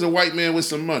here's a white man with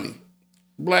some money.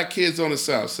 Black kids on the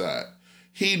South Side.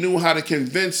 he knew how to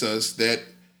convince us that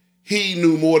he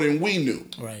knew more than we knew.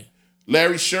 Right.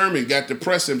 Larry Sherman got the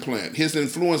pressing plant. His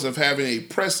influence of having a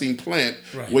pressing plant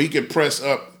where he could press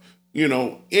up,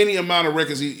 any amount of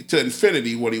records to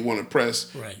infinity what he want to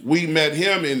press. Right. We met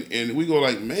him and we go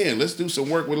like, man, let's do some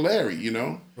work with Larry,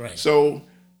 Right. So,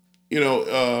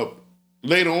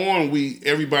 later on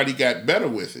everybody got better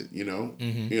with it,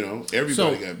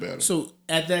 everybody got better. So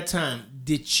at that time,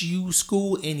 did you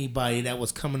school anybody that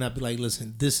was coming up like,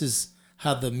 listen, this is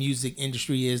how the music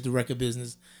industry is, the record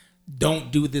business.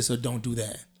 Don't do this or don't do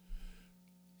that?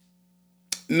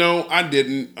 No, I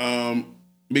didn't.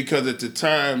 Because at the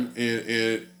time,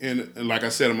 and like I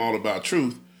said, I'm all about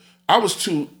truth. I was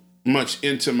too much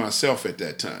into myself at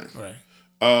that time. Right.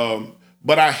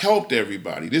 But I helped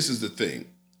everybody. This is the thing.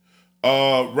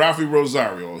 Ralphie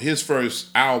Rosario, his first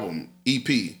album,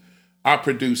 EP, I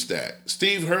produced that.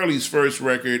 Steve Hurley's first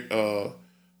record,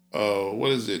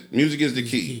 what is it? Music is the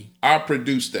Key. I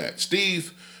produced that.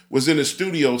 Steve was in the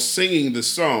studio singing the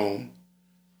song.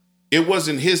 It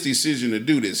wasn't his decision to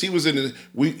do this. He was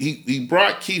he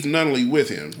brought Keith Nunnally with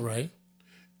him. Right.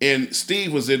 And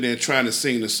Steve was in there trying to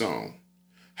sing the song.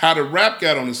 How the rap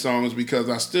got on the song is because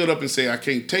I stood up and said, I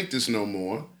can't take this no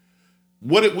more.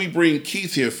 What did we bring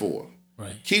Keith here for?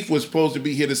 Right. Keith was supposed to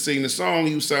be here to sing the song.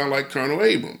 He would sound like Colonel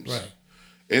Abrams. Right.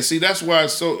 And see, that's why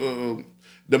it's so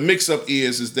the mix-up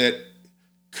is that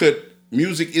could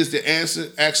Music is the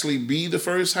Answer actually be the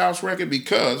first house record?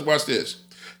 Because, watch this,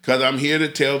 because I'm here to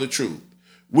tell the truth.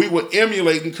 We were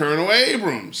emulating Colonel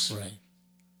Abrams. Right.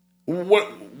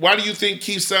 Why do you think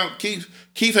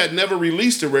Keith had never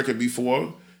released a record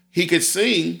before? He could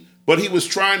sing, but he was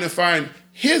trying to find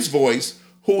his voice,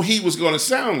 who he was going to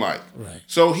sound like. Right.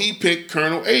 So he picked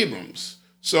Colonel Abrams.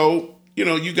 So,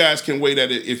 you guys can weigh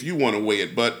that if you want to weigh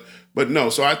it, but no.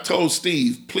 So I told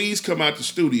Steve, please come out the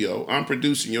studio. I'm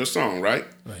producing your song, right?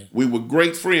 Right. We were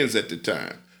great friends at the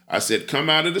time. I said, come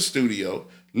out of the studio,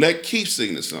 let Keith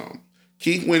sing the song.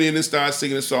 Keith went in and started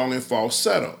singing the song in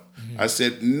falsetto. Mm-hmm. I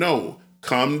said, no,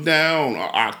 come down an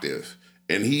octave.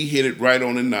 And he hit it right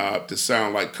on the knob to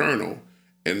sound like Colonel,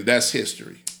 and that's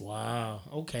history. Wow.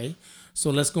 Okay. So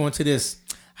let's go into this.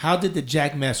 How did the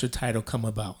Jackmaster title come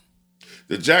about?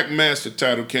 The Jackmaster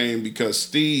title came because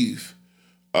Steve,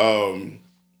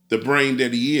 the brain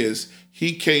that he is,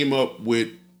 he came up with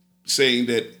saying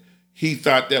that he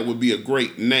thought that would be a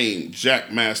great name,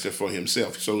 Jackmaster, for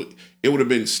himself. So it would have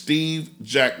been Steve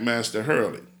Jackmaster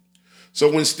Hurley. So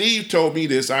when Steve told me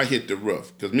this, I hit the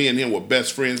roof because me and him were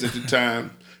best friends at the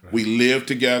time. Right. We lived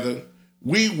together.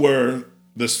 We were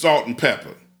the salt and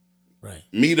pepper. Right.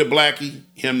 Me the blackie,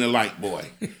 him the light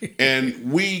boy. And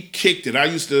we kicked it. I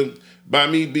used to, by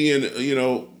me being,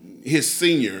 his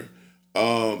senior,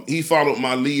 he followed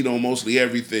my lead on mostly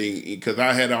everything because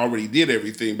I had already did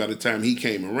everything by the time he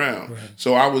came around. Right.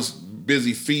 So I was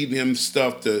busy feeding him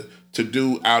stuff to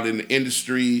do out in the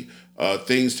industry,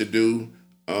 things to do.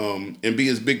 And be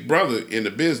his big brother in the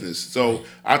business. So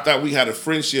I thought we had a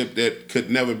friendship that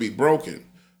could never be broken.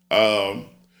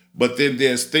 But then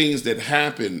there's things that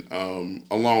happen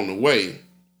along the way.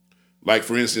 Like,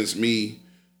 for instance, me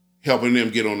helping them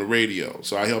get on the radio.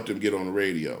 So I helped him get on the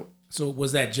radio. So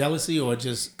was that jealousy or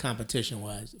just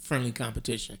competition-wise, friendly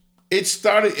competition? It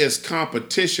started as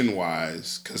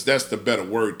competition-wise, because that's the better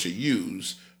word to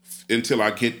use until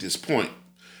I get this point.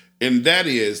 And that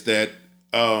is that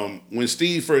when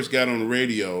Steve first got on the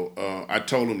radio, I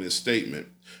told him this statement.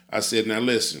 I said, now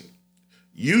listen,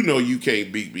 you know you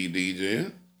can't beat me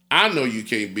DJing. I know you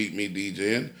can't beat me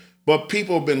DJing. But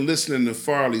people have been listening to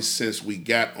Farley since we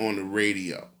got on the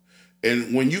radio.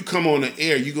 And when you come on the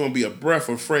air, you're going to be a breath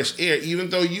of fresh air, even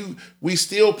though we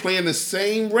still playing the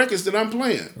same records that I'm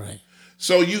playing. Right.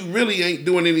 So you really ain't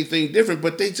doing anything different,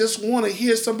 but they just want to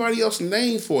hear somebody else's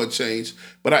name for a change.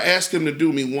 But I asked him to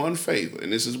do me one favor,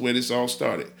 and this is where this all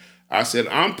started. I said,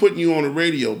 I'm putting you on the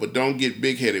radio, but don't get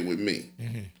big-headed with me.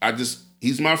 Mm-hmm.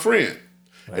 He's my friend.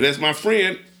 Right. And as my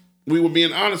friend, we were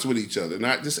being honest with each other. And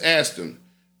I just asked him,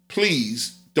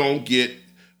 please don't get,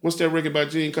 what's that record by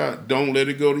Gene Carter? Don't let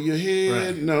it go to your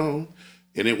head, right. No.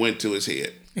 And it went to his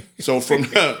head. So from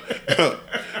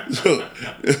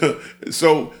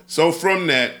so from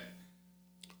that,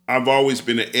 I've always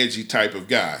been an edgy type of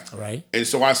guy. Right. And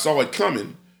so I saw it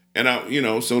coming, and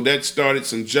so that started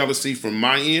some jealousy from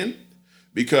my end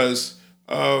because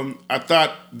I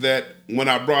thought that when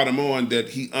I brought him on that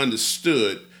he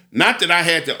understood, not that I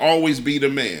had to always be the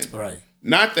man. Right.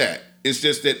 Not that. It's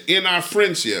just that in our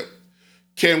friendship,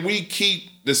 can we keep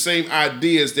the same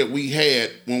ideas that we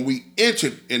had when we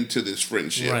entered into this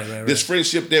friendship? Right. This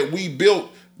friendship that we built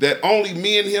that only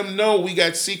me and him know. We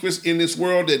got secrets in this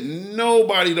world that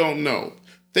nobody don't know.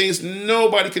 things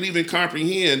nobody could even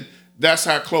comprehend. That's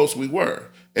how close we were.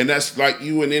 And that's like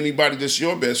you and anybody that's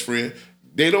your best friend.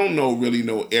 They don't really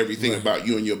know everything about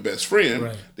you and your best friend.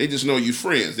 Right. They just know you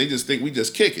friends. They just think we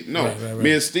just kick it. No,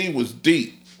 me and Steve was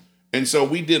deep. And so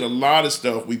we did a lot of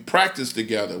stuff. We practiced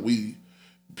together.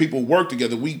 People worked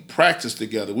together. We practiced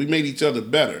together. We made each other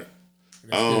better.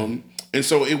 And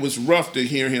so it was rough to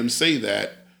hear him say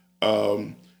that.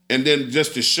 And then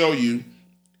just to show you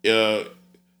that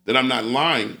I'm not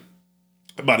lying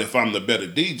about if I'm the better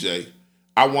DJ,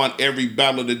 I won every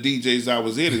battle of the DJs I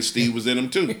was in, and Steve was in them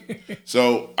too.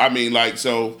 So, I mean,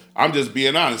 so I'm just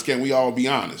being honest. Can we all be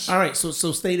honest? All right, so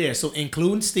stay there. So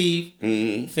including Steve,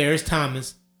 Ferris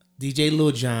Thomas, DJ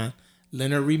Lil Jon,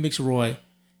 Leonard Remix Roy,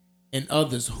 and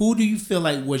others, who do you feel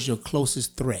like was your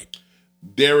closest threat?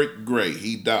 Derek Gray.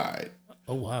 He died.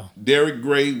 Oh, wow. Derek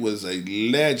Gray was a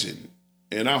legend,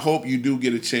 and I hope you do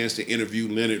get a chance to interview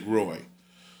Leonard Roy.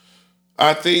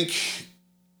 I think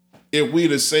if we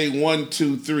to say 1,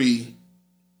 2, 3,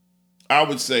 I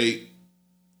would say,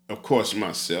 of course,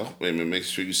 myself. Wait a minute, make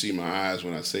sure you see my eyes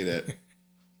when I say that.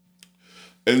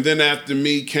 And then after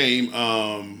me came,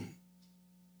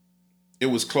 it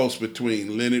was close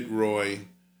between Leonard Roy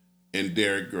and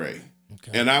Derek Gray.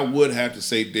 Okay. And I would have to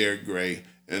say Derek Gray,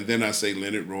 and then I say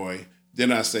Leonard Roy,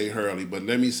 then I say Hurley. But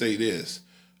let me say this,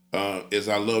 is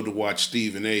I love to watch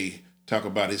Stephen A. talk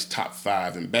about his top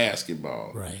 5 in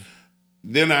basketball. Right.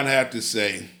 Then I'd have to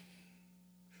say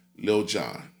Lil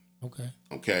Jon.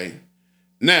 Okay.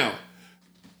 Now,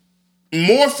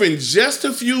 morphing just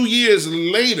a few years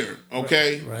later,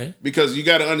 okay? Right. Because you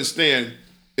got to understand,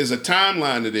 there's a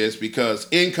timeline to this because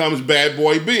in comes Bad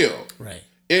Boy Bill. Right.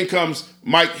 In comes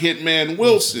Mike Hitman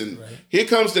Wilson. Right. Here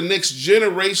comes the next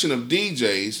generation of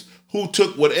DJs who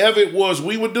took whatever it was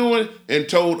we were doing and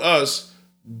told us,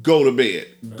 go to bed,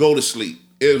 go to sleep.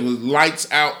 It was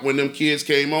lights out when them kids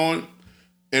came on.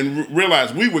 And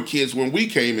realize we were kids when we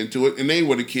came into it, and they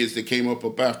were the kids that came up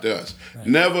after us. Right.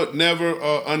 Never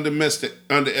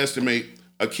underestimate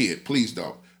a kid. Please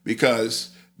don't,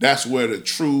 because that's where the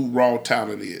true raw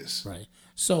talent is. Right.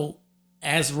 So,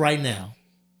 as right now,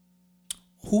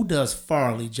 who does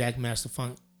Farley, Jackmaster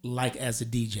Funk, like as a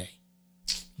DJ?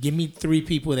 Give me 3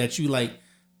 people that you like.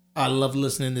 I love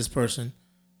listening to this person.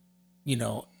 You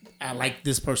know, I like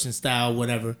this person's style,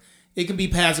 whatever. It can be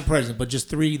past or present, but just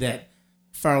 3 that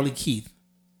Farley Keith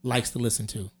likes to listen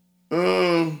to.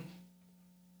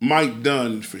 Mike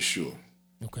Dunn for sure.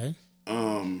 Okay.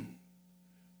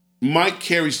 Mike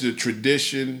carries the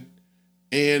tradition,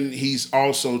 and he's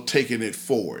also taking it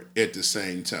forward at the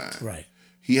same time. Right.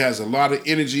 He has a lot of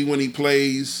energy when he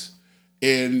plays,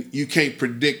 and you can't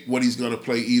predict what he's going to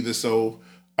play either. So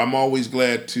I'm always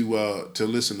glad to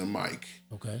listen to Mike.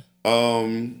 Okay.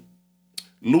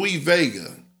 Louis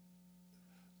Vega.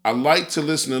 I like to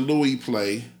listen to Louis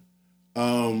play.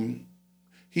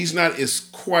 He's not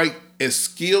quite as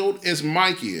skilled as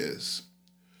Mike is,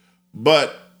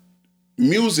 but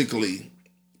musically,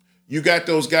 you got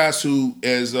those guys who,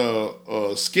 as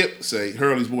Skip say,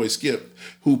 Hurley's boy Skip,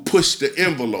 who push the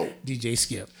envelope. DJ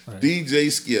Skip. Right.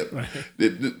 DJ Skip. Right.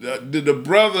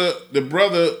 The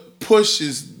brother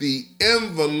pushes the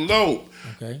envelope.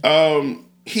 Okay.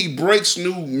 He breaks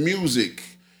new music.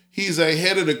 He's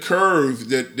ahead of the curve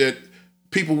that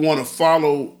people want to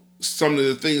follow some of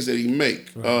the things that he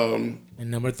make. Right. And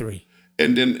number 3.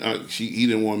 And then he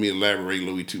didn't want me to elaborate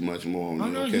Louis too much more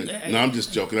on okay? No, I'm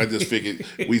just joking. I just figured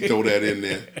we throw that in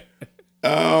there.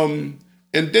 And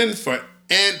then for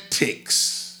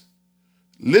antics,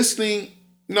 listening.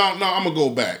 No, I'm gonna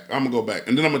go back. And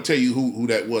then I'm gonna tell you who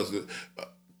that was.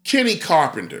 Kenny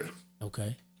Carpenter.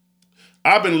 Okay.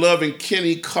 I've been loving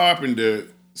Kenny Carpenter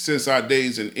since our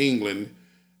days in England,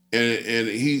 and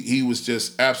he was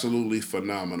just absolutely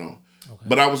phenomenal. Okay.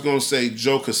 But I was going to say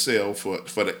Joe Cassell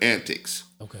for the antics.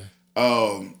 Okay.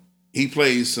 He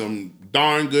plays some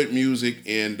darn good music,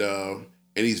 and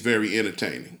he's very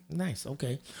entertaining. Nice.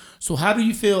 Okay. So how do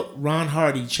you feel Ron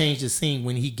Hardy changed the scene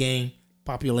when he gained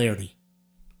popularity?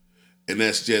 And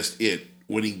that's just it,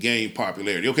 when he gained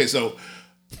popularity. Okay, so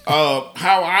how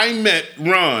I met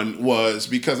Ron was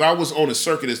because I was on a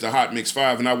circuit as the Hot Mix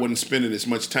 5, and I wasn't spending as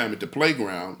much time at the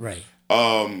playground. Right.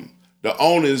 The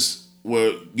owners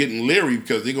were getting leery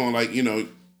because they're going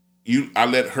I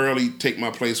let Hurley take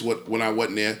my place when I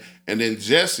wasn't there, and then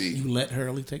Jesse. You let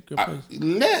Hurley take your place?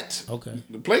 Okay.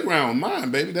 The playground was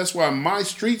mine, baby. That's why my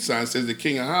street sign says the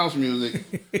King of House Music.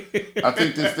 I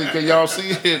think this thing, can y'all see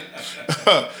it?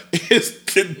 It's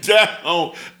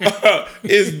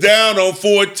down on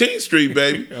 14th Street,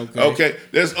 baby. Okay.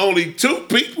 There's only 2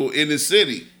 people in the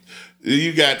city.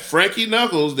 You got Frankie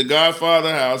Knuckles, the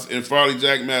Godfather House, and Farley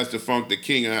Jackmaster Funk, the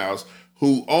King of House,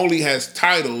 who only has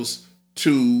titles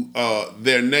to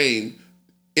their name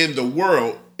in the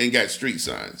world and got street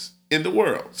signs in the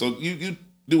world. So you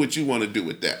do what you want to do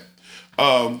with that.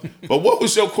 But what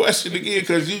was your question again?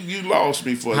 Because you lost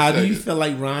me for a second. How do you feel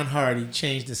like Ron Hardy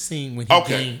changed the scene when he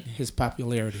gained his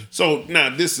popularity? So now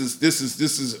this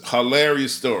is a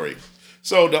hilarious story.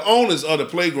 So the owners of the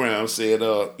playground said,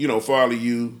 Farley,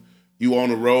 you on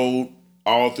the road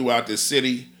all throughout the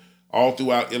city, all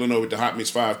throughout Illinois with the Hot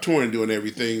Mix 5 touring, doing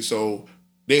everything. So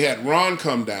they had Ron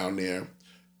come down there,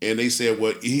 and they said,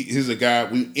 well, here's a guy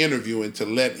we interviewing to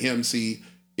let him see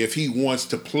if he wants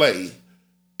to play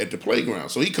at the playground.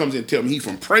 So he comes in and tells me he's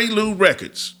from Prelude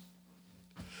Records.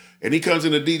 And he comes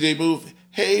in the DJ booth,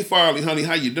 hey, Farley, honey,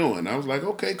 how you doing? I was like,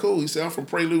 okay, cool. He said, I'm from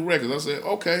Prelude Records. I said,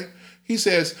 okay. He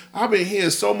says, I've been hearing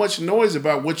so much noise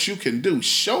about what you can do.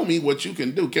 Show me what you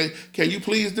can do. Can you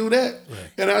please do that?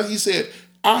 Right. And he said,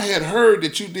 I had heard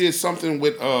that you did something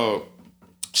with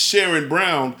Sharon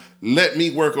Brown. Let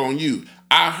me work on you.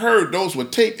 I heard those were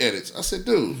tape edits. I said,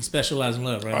 dude. You specialize in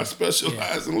love, right? I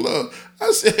specialize in love.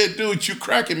 I said, dude, you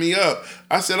cracking me up.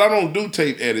 I said, I don't do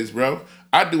tape edits, bro.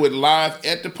 I do it live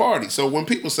at the party. So when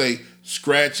people say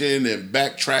scratching and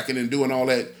backtracking and doing all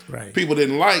that, people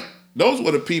didn't like, those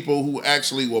were the people who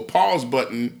actually were pause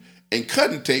button and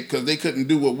cutting tape because they couldn't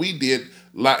do what we did.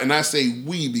 And I say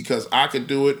we because I could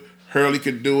do it, Hurley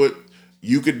could do it,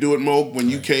 you could do it, Mo. When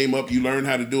you came up, you learned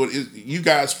how to do it. You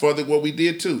guys furthered what we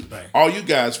did too. Right. All you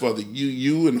guys furthered.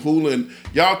 You and Hula, and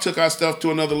y'all took our stuff to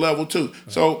another level too. Right.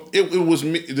 So it was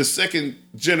me, the second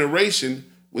generation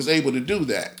was able to do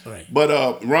that. Right.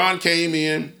 But Ron came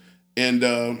in and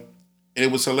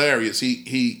it was hilarious.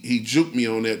 He juked me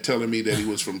on that, telling me that he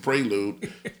was from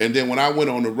Prelude. And then when I went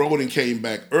on the road and came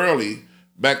back early,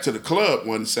 back to the club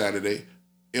one Saturday,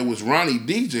 it was Ronnie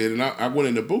DJ, and I went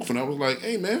in the booth and I was like,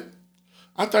 hey man,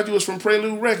 I thought you was from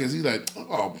Prelude Records. He's like,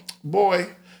 oh boy.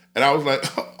 And I was like,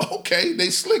 okay, they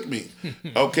slicked me.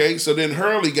 Okay, so then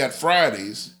Hurley got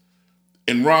Fridays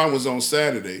and Ron was on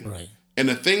Saturday. Right. And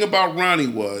the thing about Ronnie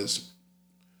was,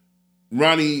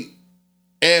 Ronnie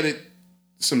added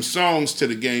some songs to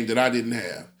the game that I didn't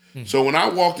have. Mm-hmm. So when I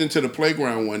walked into the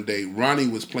playground one day, Ronnie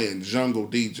was playing Jungle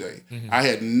DJ. Mm-hmm. I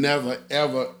had never,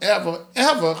 ever, ever,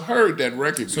 ever heard that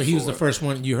record before. So he was the first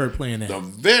one you heard playing that? The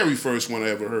very first one I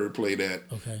ever heard play that.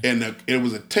 Okay. And it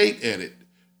was a tape edit.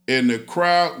 And the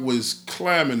crowd was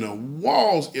climbing the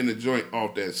walls in the joint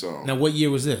off that song. Now, what year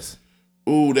was this?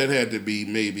 Ooh, that had to be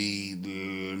maybe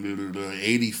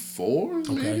 84,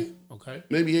 maybe? Okay.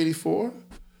 Maybe 84.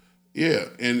 Yeah,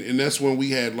 and that's when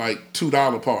we had like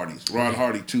 $2 parties, Ron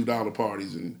Hardy $2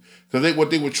 parties, and because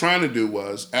what they were trying to do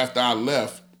was after I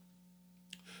left,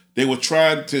 they were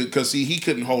trying to because he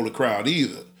couldn't hold a crowd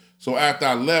either. So after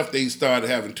I left, they started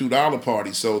having $2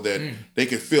 parties so that they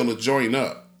could fill the joint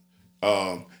up.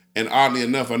 And oddly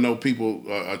enough, I know people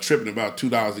are tripping about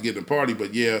 $2 to get in the party,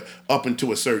 but yeah, up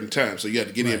until a certain time, so you had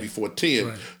to get in before 10.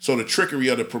 Right. So the trickery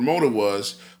of the promoter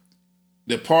was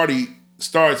the party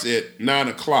starts at 9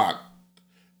 o'clock,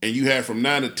 and you have from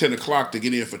 9 to 10 o'clock to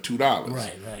get in for $2.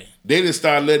 Right. They didn't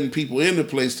start letting people in the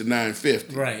place to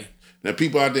 9:50. Right. Now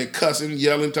people out there cussing,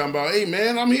 yelling, talking about, "Hey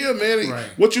man, I'm here, man. Right.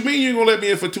 What you mean you ain't gonna let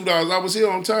me in for $2? I was here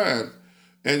on time."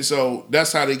 And so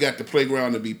that's how they got the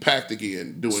playground to be packed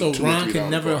again. Doing so Ron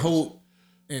can never hold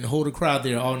a crowd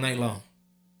there all night long.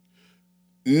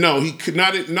 No, he could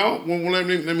not. No, well, let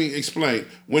me explain.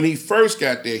 When he first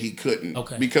got there, he couldn't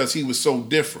because he was so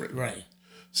different. Right.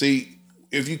 See,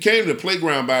 if you came to the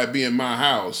playground by it being my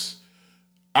house,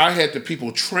 I had the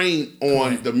people train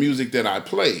on the music that I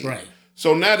played. Right.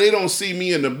 So now they don't see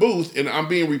me in the booth and I'm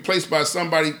being replaced by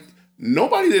somebody.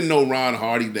 Nobody didn't know Ron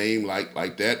Hardy's name like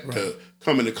that to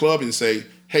come in the club and say,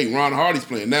 hey, Ron Hardy's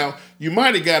playing. Now, you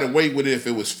might have got away with it if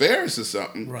it was Ferris or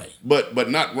something, right? But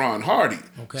not Ron Hardy.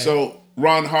 Okay. So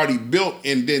Ron Hardy built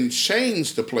and then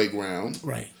changed the playground,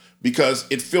 right? Because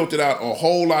it filtered out a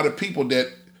whole lot of people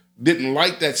that didn't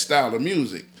like that style of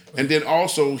music. Right. And then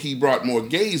also he brought more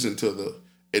gays into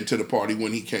the party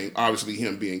when he came. Obviously,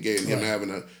 him being gay and him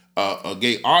having a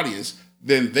gay audience.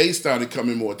 Then they started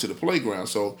coming more to the playground.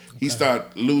 So he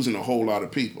started losing a whole lot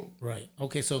of people. Right.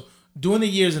 Okay. So during the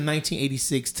years of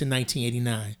 1986 to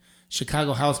 1989,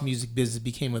 Chicago house music business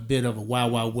became a bit of a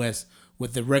wild, wild west,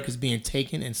 with the records being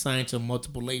taken and signed to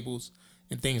multiple labels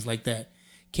and things like that.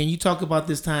 Can you talk about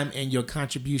this time and your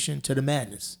contribution to the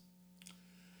madness?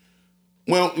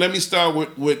 Well, let me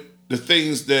start with the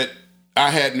things that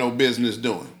I had no business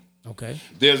doing. Okay.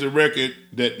 There's a record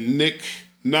that Nick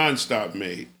Nonstop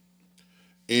made,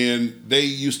 and they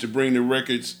used to bring the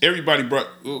records. Everybody brought.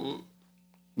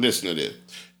 Listen to this.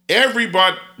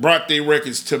 Everybody brought their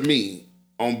records to me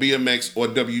on BMX or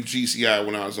WGCI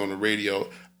when I was on the radio.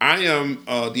 I am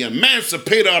the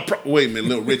emancipator. Wait a minute,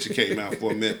 Little Richard came out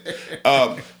for a minute.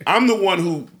 I'm the one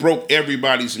who broke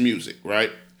everybody's music,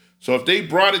 right? So if they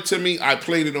brought it to me, I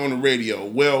played it on the radio.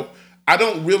 Well, I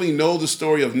don't really know the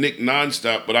story of Nick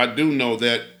Nonstop, but I do know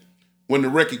that when the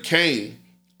record came,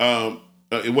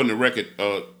 it wasn't a record,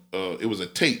 it was a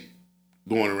tape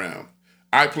going around.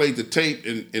 I played the tape,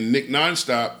 and Nick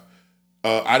Nonstop,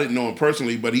 I didn't know him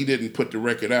personally, but he didn't put the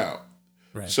record out.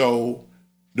 Right. So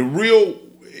the real,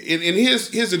 and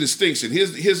here's a distinction.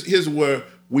 Here's where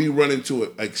we run into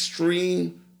an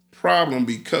extreme problem,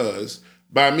 because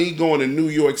by me going to New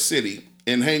York City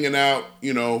and hanging out,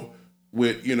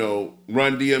 with,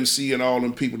 Run DMC and all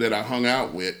them people that I hung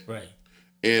out with, right,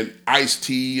 and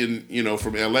Ice-T and,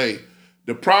 from LA,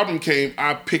 the problem came,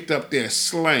 I picked up their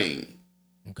slang.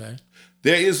 Okay.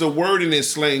 There is a word in their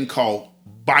slang called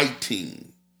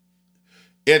biting.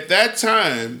 At that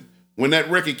time, when that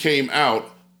record came out,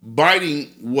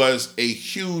 biting was a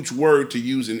huge word to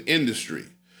use in industry.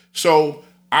 So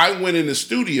I went in the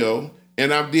studio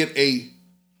and I did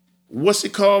what's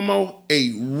it called, Mo?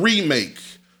 A remake,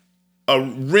 a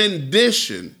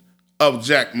rendition of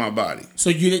Jack My Body. So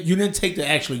you didn't take the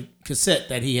actual cassette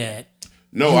that he had.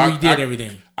 No, I redid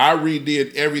everything. I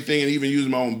redid everything and even used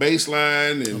my own bass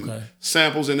line and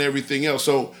samples and everything else.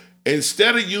 So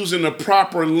instead of using the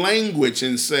proper language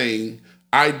and saying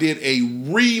I did a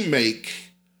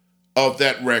remake of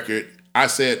that record, I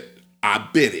said I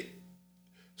bit it.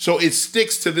 So it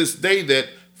sticks to this day that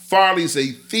Farley's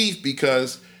a thief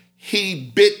because he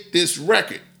bit this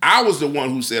record. I was the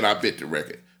one who said I bit the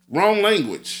record. Wrong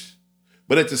language.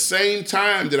 But at the same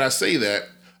time that I say that,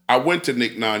 I went to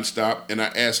Nick Nonstop and I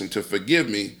asked him to forgive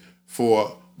me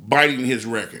for biting his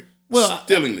record,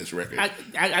 stealing this record.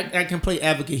 I can play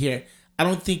advocate here. I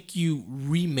don't think you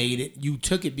remade it. You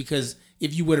took it because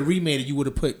if you would have remade it, you would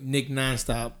have put Nick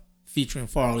Nonstop featuring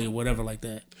Farley or whatever like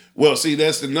that. Well, see,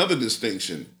 that's another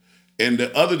distinction. And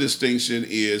the other distinction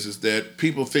is that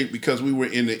people think because we were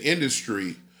in the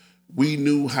industry, we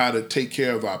knew how to take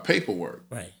care of our paperwork.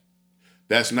 Right.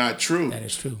 That's not true. That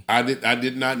is true. I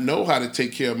did not know how to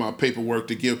take care of my paperwork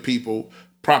to give people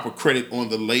proper credit on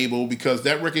the label, because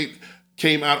that record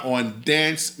came out on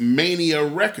Dance Mania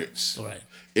Records. Right.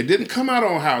 It didn't come out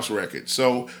on House Records.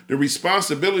 So the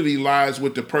responsibility lies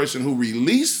with the person who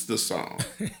released the song.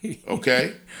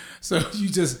 Okay? So you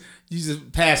just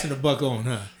passing the buck on,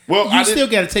 huh? Well, you still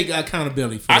got to take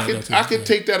accountability for that. I can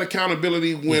take that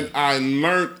accountability when I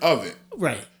learned of it.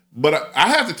 Right. But I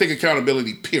have to take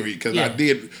accountability, period, because I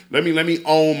did. Let me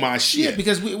own my shit. Yeah,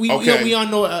 because we all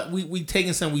know we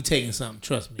taking something.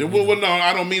 Trust me. Well, no,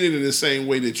 I don't mean it in the same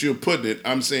way that you're putting it.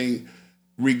 I'm saying,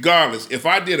 regardless, if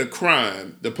I did a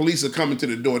crime, the police are coming to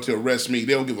the door to arrest me.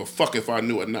 They don't give a fuck if I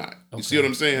knew or not. You see what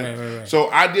I'm saying? Right. So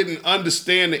I didn't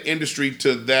understand the industry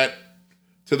to that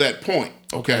point.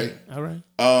 Okay. All right.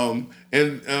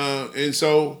 And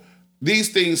so these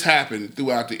things happen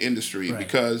throughout the industry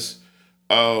because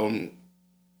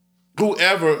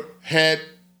whoever had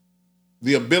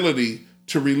the ability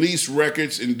to release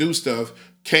records and do stuff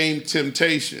came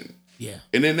temptation. Yeah.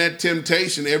 And in that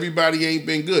temptation, everybody ain't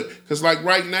been good. Because like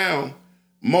right now,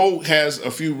 Mo has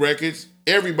a few records.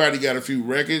 Everybody got a few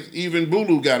records. Even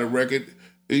Bulu got a record.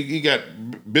 He got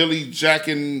Billy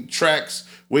jacking tracks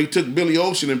where he took Billy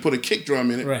Ocean and put a kick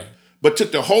drum in it. Right. But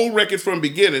took the whole record from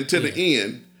beginning to the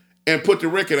end and put the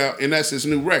record out, and that's his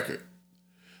new record.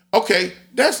 Okay,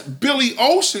 that's Billy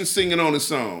Ocean singing on the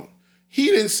song. He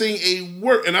didn't sing a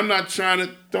word, and I'm not trying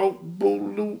to throw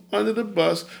Bulu under the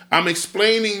bus. I'm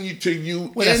explaining to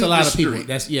you. Well, that's industry. A lot of people.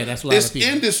 That's a lot of people. It's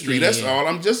industry. That's all.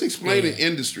 I'm just explaining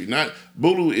industry. Not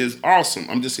Bulu is awesome.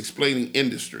 I'm just explaining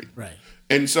industry. Right.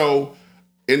 And so,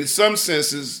 in some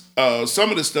senses,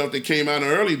 some of the stuff that came out in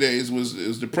the early days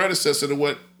was the predecessor to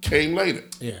what came later.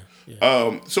 Yeah.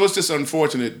 So it's just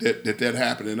unfortunate that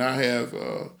happened, and I have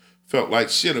felt like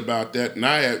shit about that.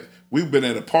 And we've been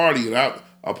at a party, and I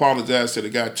apologized to the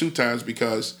guy 2 times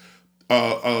because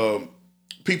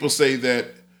people say that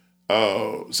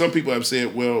some people have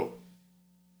said, well,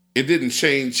 it wouldn't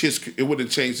change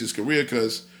his career,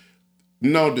 because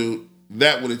no, dude,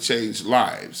 that would have changed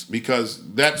lives,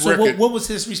 because that record. What was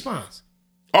his response?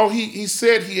 Oh, he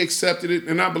said he accepted it,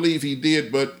 and I believe he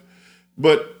did, but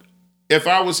if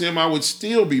I was him, I would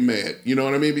still be mad. You know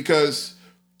what I mean? Because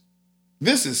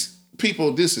this is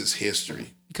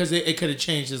history. Because it could have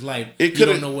changed his life. You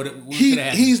don't know what could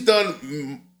have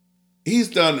happened. He's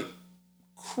done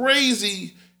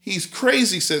crazy. He's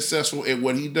crazy successful at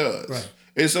what he does. Right.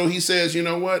 And so he says, you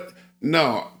know what?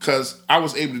 No, because I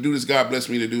was able to do this. God blessed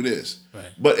me to do this. Right.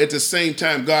 But at the same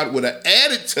time, God would have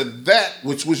added to that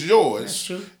which was yours. That's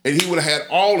true. And he would have had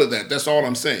all of that. That's all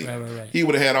I'm saying. Right. He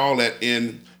would have had all that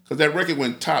in, because that record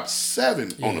went top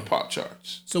 7 on the pop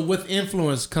charts. So with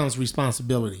influence comes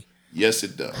responsibility. Yes,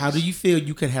 it does. How do you feel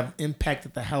you could have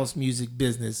impacted the house music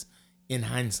business in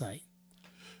hindsight?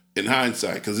 In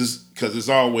hindsight, because it's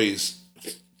always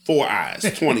 4 eyes,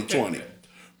 2020.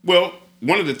 Well,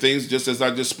 one of the things, just as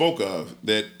I just spoke of,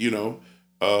 that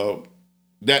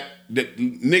that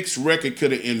Nick's record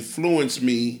could have influenced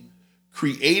me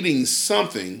creating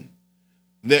something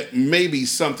that maybe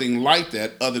something like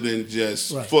that, other than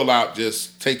just full out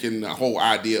just taking the whole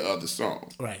idea of the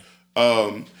song. Right.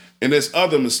 And there's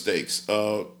other mistakes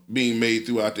being made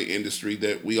throughout the industry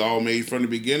that we all made from the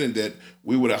beginning, that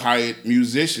we would have hired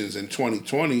musicians in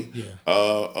 2020,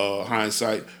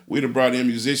 hindsight. We'd have brought in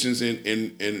musicians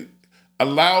and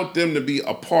allowed them to be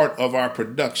a part of our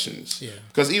productions. Yeah.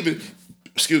 Because even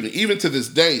to this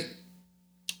day,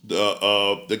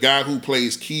 the guy who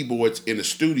plays keyboards in the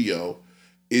studio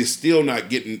is still not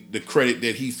getting the credit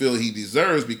that he feels he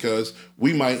deserves, because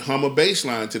we might hum a bass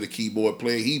line to the keyboard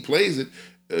player. He plays it.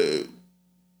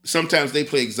 Sometimes they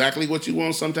play exactly what you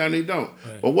want, sometimes they don't.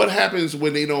 Right. But what happens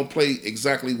when they don't play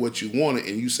exactly what you wanted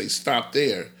and you say, stop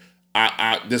there,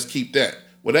 I just keep that?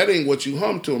 Well, that ain't what you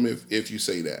hum to them if you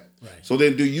say that. Right. So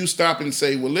then do you stop and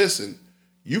say, well, listen,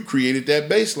 you created that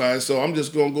bass line, so I'm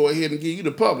just going to go ahead and give you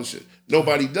the publisher.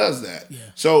 Nobody does that. Yeah.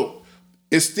 So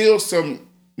it's still some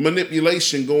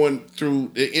manipulation going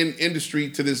through the industry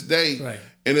to this day. Right.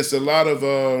 And it's a lot of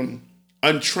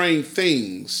untrained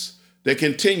things that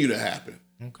continue to happen.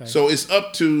 Okay. So it's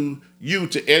up to you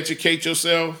to educate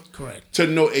yourself. Correct. To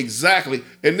know exactly.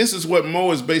 And this is what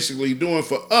Mo is basically doing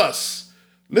for us.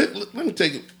 Let me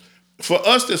take it. For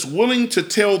us that's willing to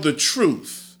tell the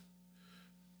truth.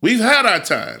 We've had our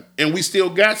time, and we still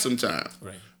got some time.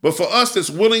 Right. But for us that's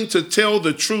willing to tell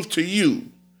the truth to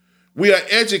you, we are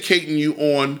educating you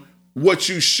on what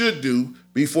you should do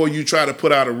before you try to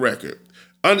put out a record.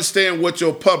 Understand what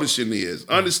your publishing is.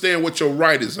 Right. Understand what your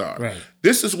writers are. Right.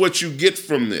 This is what you get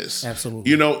from this.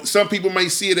 Absolutely. Some people may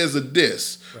see it as a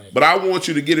diss, but I want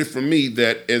you to get it from me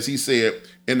that, as he said,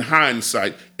 in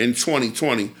hindsight, in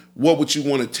 2020, what would you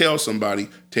want to tell somebody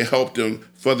to help them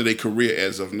further their career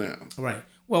as of now? Right.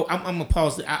 Well, I'm going to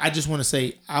pause. I just want to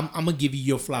say, I'm going to give you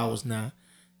your flowers now,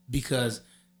 because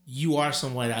you are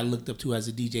someone that I looked up to as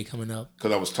a DJ coming up.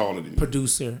 Because I was taller than you.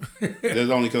 Producer. That's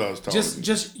only because I was taller than you.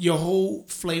 Just your whole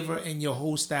flavor and your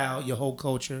whole style, your whole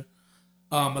culture.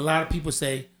 A lot of people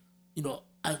say,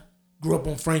 I grew up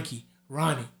on Frankie,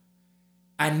 Ronnie.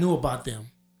 I knew about them.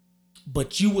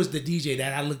 But you was the DJ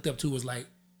that I looked up to, was like,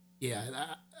 yeah,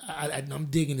 I'm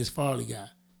digging this Farley guy.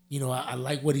 I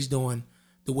like what he's doing,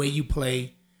 the way you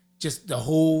play, just the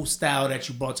whole style that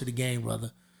you brought to the game,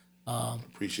 brother.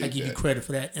 Appreciate that. I give you credit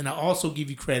for that. And I also give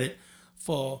you credit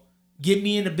for getting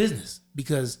me into business,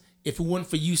 because if it wasn't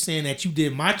for you saying that you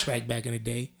did my track back in the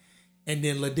day, and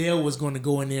then Liddell was going to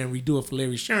go in there and redo it for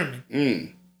Larry Sherman,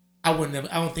 I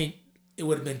don't think it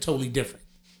would have been totally different.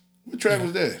 What track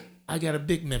was that? I Got a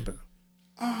Big Member.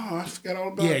 Oh, I forgot all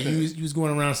about that. Yeah, you was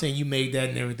going around saying you made that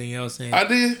and everything else. And, I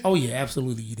did? Oh, yeah,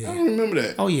 absolutely you did. I don't remember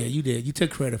that. Oh, yeah, you did. You took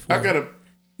credit for it.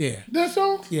 Yeah. That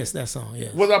song? Yes, that song,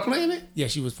 yes. Was I playing it?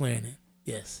 Yes, you was playing it.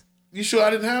 Yes. You sure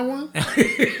I didn't have one? I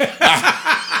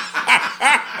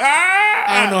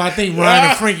don't know. I think Ryan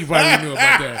and Frankie probably knew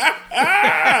about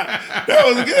that. That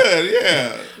was good,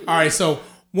 yeah. All right, so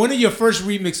one of your first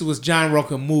remixes was John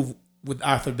Rocker Move with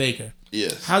Arthur Baker.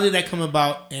 Yes. How did that come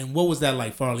about, and what was that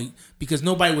like, Farley? Because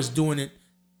nobody was doing it.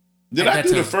 Did I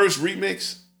do the first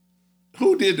remix?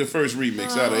 Who did the first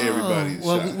remix out of everybody?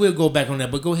 Well, we'll go back on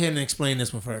that, but go ahead and explain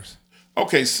this one first.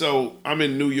 Okay, so I'm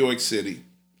in New York City,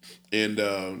 and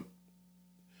I'm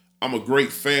a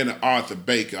great fan of Arthur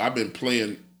Baker. I've been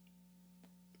playing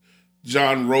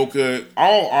John Roker,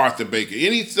 all Arthur Baker.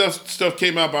 Any stuff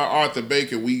came out by Arthur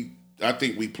Baker, I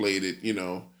think we played it,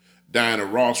 Diana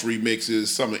Ross remixes,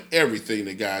 some of everything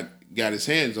that got his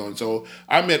hands on. So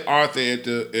I met Arthur at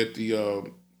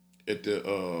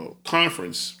the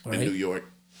conference in New York,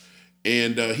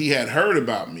 and he had heard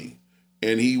about me,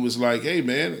 and he was like, "Hey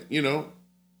man,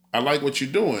 I like what you're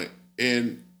doing."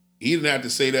 And he didn't have to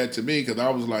say that to me, because I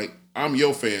was like, "I'm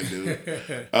your fan, dude.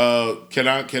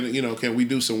 Can we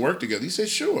do some work together?" He said,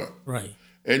 "Sure." Right.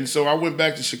 And so I went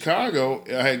back to Chicago.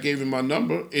 I had gave him my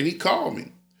number, and he called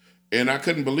me. And I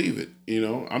couldn't believe it.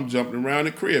 I'm jumping around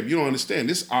the crib. You don't understand.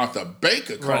 This Arthur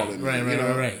Baker calling me.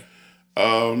 Right.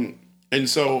 And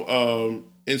so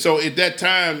at that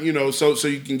time, so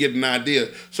you can get an idea.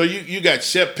 So you got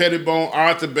Shep Pettibone,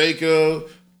 Arthur Baker,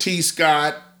 T.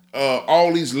 Scott,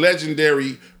 all these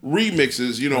legendary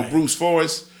remixes, Right. Bruce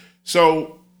Forrest.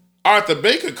 So Arthur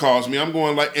Baker calls me. I'm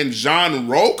going like, and John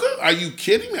Roca? Are you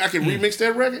kidding me? I can remix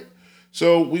that record?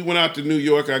 So we went out to New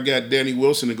York. I got Danny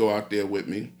Wilson to go out there with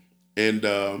me.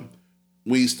 And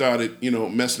we started,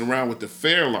 messing around with the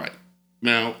Fairlight.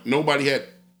 Now, no one had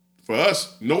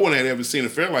ever seen a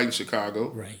Fairlight in Chicago.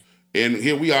 Right. And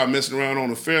here we are messing around on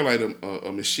a Fairlight,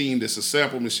 a machine that's a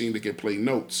sample machine that can play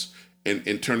notes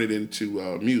and turn it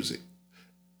into music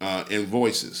and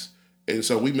voices. And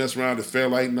so we messed around with the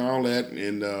Fairlight and all that.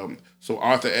 And so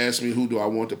Arthur asked me, who do I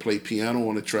want to play piano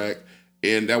on the track?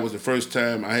 And that was the first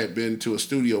time I had been to a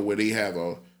studio where they have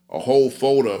a whole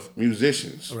fold of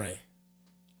musicians. Right.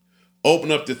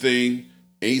 Open up the thing,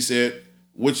 and he said,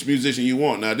 which musician you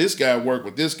want? Now, this guy worked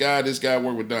with this guy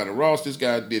worked with Donna Ross, this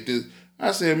guy did this.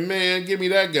 I said, man, give me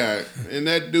that guy. And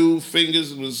that dude,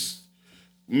 fingers was,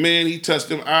 man, he touched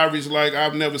them ivories like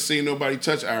I've never seen nobody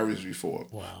touch ivories before.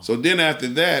 Wow. So then after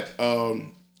that,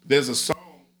 there's a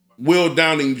song, Will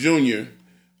Downing Jr.,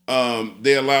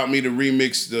 they allowed me to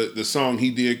remix the song he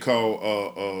did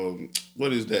called,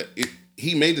 what is that?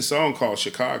 He made the song called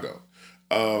Chicago.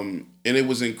 And it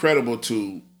was incredible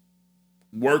to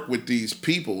work with these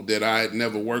people that I had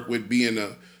never worked with, being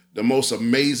the most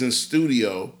amazing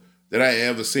studio that I had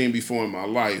ever seen before in my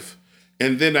life.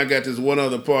 And then I got this one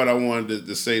other part I wanted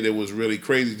to say that was really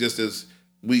crazy, just as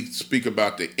we speak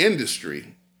about the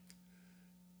industry.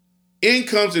 In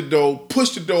comes the door,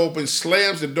 push the door open,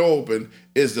 slams the door open,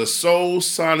 is the Soul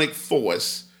Sonic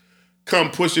Force.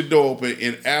 Come push the door open,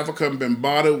 and Africa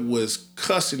Bambaataa was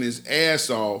cussing his ass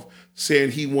off,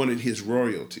 saying he wanted his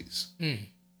royalties.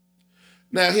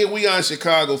 Now, here we are in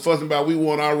Chicago, fussing about we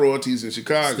want our royalties in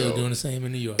Chicago. Still doing the same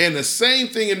in New York. And the same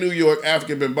thing in New York,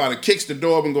 African Bambaataa kicks the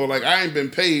door up and go like, I ain't been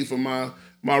paid for my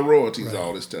royalties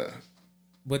all this time.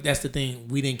 But that's the thing.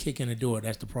 We didn't kick in the door.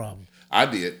 That's the problem. I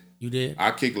did. You did?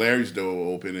 I kicked Larry's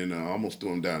door open and almost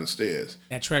threw him down the stairs.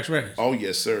 At Trax Records? Oh,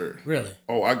 yes, sir. Really?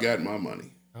 Oh, I got my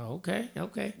money. Oh, okay.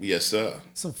 Yes, sir.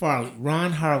 So Farley,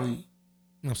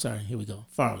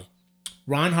 Farley.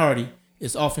 Ron Hardy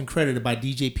is often credited by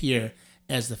DJ Pierre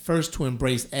as the first to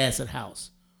embrace acid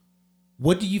house.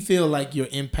 What do you feel like your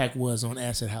impact was on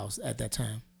acid house at that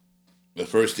time? The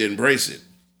first to embrace it.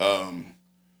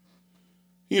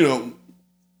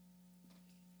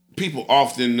 People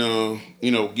often,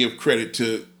 give credit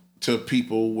to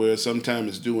people where sometimes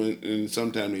it's doing and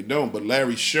sometimes they don't. But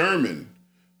Larry Sherman,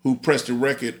 who pressed the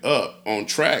record up on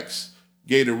tracks,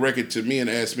 gave the record to me and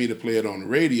asked me to play it on the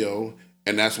radio,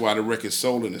 and that's why the record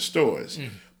sold in the stores.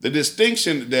 The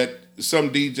distinction that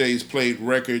some DJs played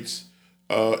records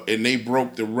and they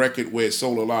broke the record where it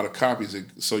sold a lot of copies,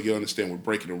 so you understand what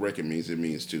breaking a record means. It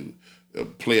means to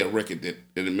play a record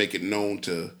and make it known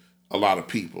to a lot of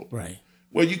people. Right.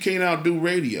 Well, you can't outdo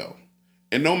radio.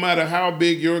 And no matter how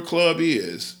big your club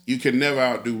is, you can never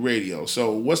outdo radio.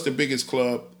 So what's the biggest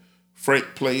club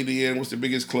Frank played in? What's the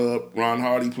biggest club Ron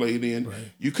Hardy played in?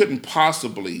 Right. You couldn't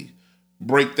possibly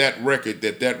break that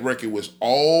record was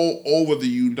all over the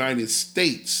United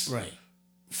States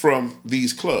from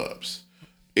these clubs.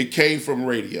 It came from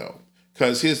radio.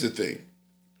 Because here's the thing.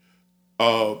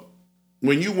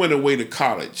 When you went away to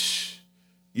college,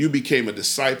 you became a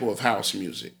disciple of house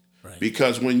music. Right.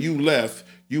 Because when you left,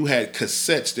 you had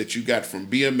cassettes that you got from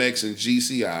BMX and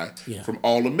GCI from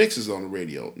all the mixes on the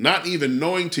radio. Not even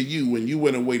knowing to you when you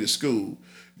went away to school,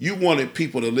 you wanted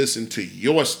people to listen to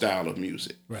your style of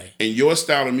music. Right. And your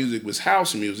style of music was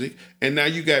house music. And now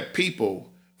you got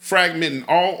people fragmenting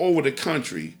all over the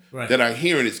country that are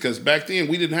hearing it. Because back then,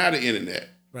 we didn't have the internet.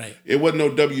 Right. It wasn't no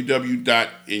www dot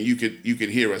and you could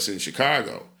hear us in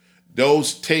Chicago.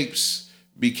 Those tapes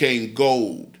became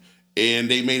gold.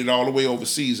 And they made it all the way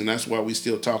overseas, and that's why we're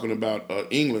still talking about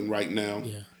England right now.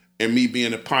 Yeah. And me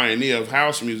being a pioneer of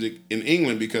house music in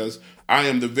England, because I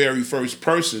am the very first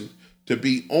person to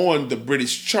be on the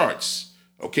British charts,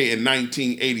 okay, in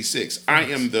 1986. I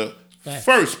am the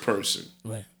first person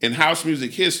in house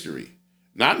music history.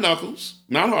 Not Knuckles,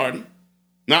 not Hardy,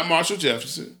 not Marshall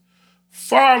Jefferson.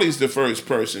 Farley's the first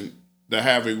person to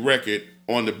have a record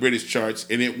on the British charts,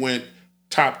 and it went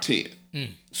top 10.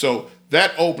 So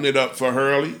that opened it up for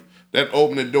Hurley. That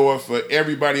opened the door for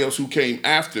everybody else who came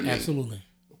after me. Absolutely.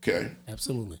 Okay.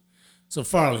 Absolutely. So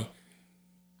Farley,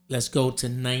 let's go to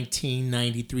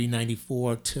 1993,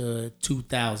 94 to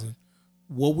 2000.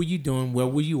 What were you doing? Where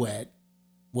were you at?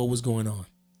 What was going on?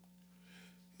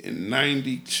 In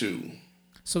 92.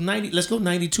 So let's go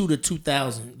 92 to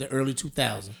 2000, the early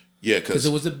 2000. Yeah, because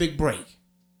it was a big break.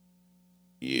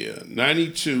 Yeah,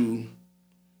 92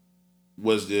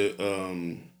 was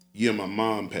the year my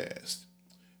mom passed.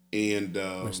 And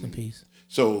Rest in peace.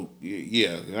 So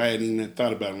yeah, I hadn't even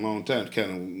thought about it in a long time. It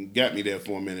kind of got me there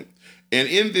for a minute. And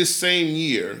in this same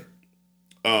year,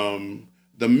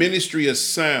 the Ministry of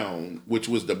Sound, which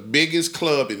was the biggest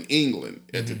club in England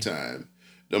at the time,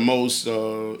 the most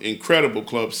incredible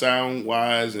club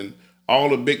sound-wise, and all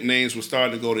the big names were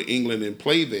starting to go to England and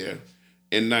play there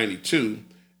in '92.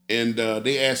 And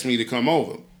they asked me to come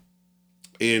over.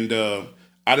 And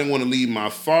I didn't want to leave my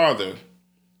father.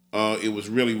 It was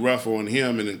really rough on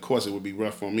him, and of course it would be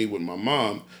rough on me with my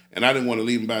mom. And I didn't want to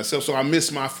leave him by himself, so I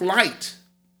missed my flight.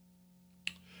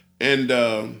 And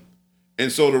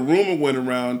so the rumor went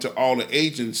around to all the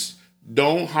agents,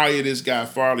 don't hire this guy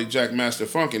Farley, Jackmaster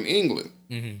Funk in England.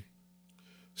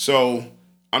 So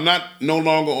I'm no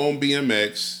longer on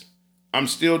BMX. I'm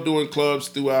still doing clubs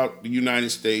throughout the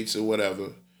United States or whatever.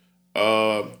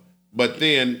 But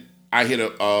then I hit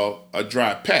a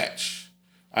dry patch.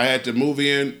 I had to move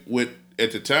in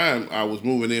at the time, I was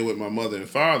moving in with my mother and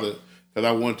father because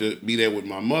I wanted to be there with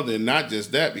my mother. And not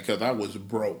just that, because I was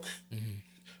broke.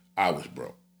 I was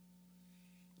broke.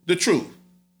 The truth.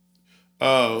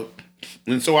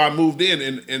 And so I moved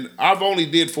in, and I've only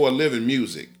did for a living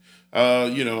music.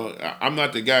 I'm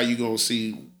not the guy you're going to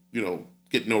see,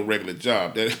 get no regular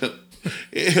job.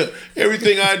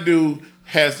 Everything I do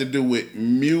has to do with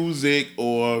music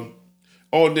or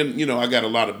then, I got a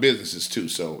lot of businesses too.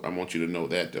 So I want you to know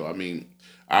that, though. I mean,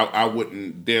 I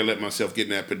wouldn't dare let myself get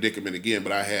in that predicament again,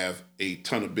 but I have a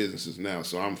ton of businesses now,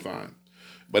 so I'm fine.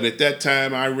 But at that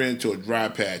time, I ran into a dry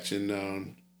patch,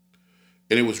 and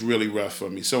it was really rough for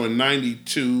me. So in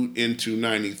 '92 into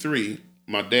 '93,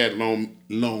 my dad loaned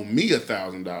me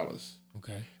 $1,000.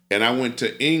 Okay. And I went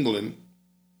to England,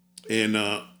 and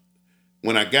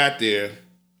when I got there,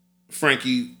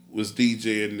 Frankie was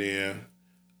DJing there.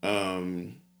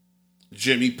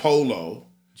 Jimmy Polo.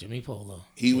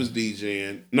 He was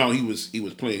DJing. No, he was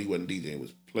playing. He wasn't DJing. He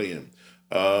was playing.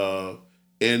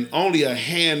 And only a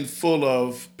handful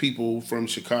of people from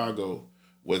Chicago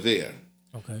were there.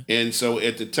 Okay. And so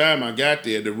at the time I got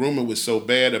there, the rumor was so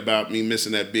bad about me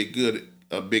missing that big gig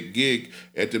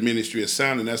at the Ministry of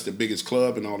Sound, and that's the biggest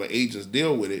club, and all the agents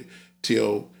deal with it,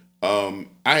 till I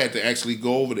had to actually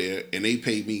go over there, and they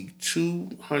paid me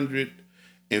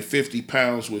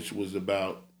 £250, which was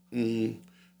about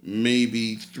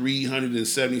maybe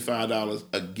 $375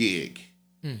 a gig.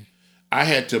 I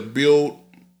had to build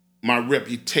my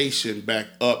reputation back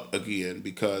up again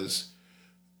because,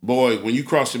 boy, when you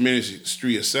cross the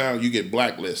Ministry of Sound, you get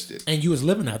blacklisted. And you was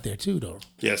living out there too, though.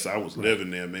 Yes, I was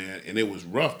living there, man. And it was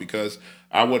rough because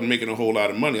I wasn't making a whole lot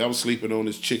of money. I was sleeping on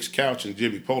this chick's couch, and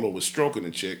Jimmy Polo was stroking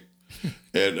the chick.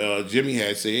 And Jimmy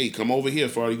had to say, hey, come over here,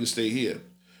 Farley, you can stay here.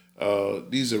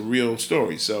 These are real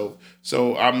stories. So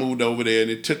I moved over there,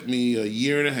 and it took me a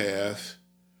year and a half,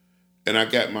 and I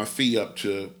got my fee up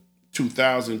to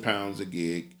 £2,000 a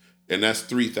gig, and that's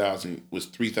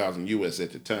 $3,000 US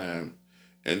at the time.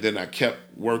 And then I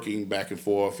kept working back and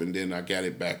forth, and then I got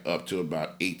it back up to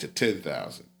about $8,000 to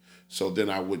 $10,000. So then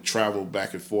I would travel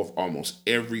back and forth almost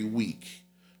every week.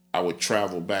 I would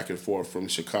travel back and forth from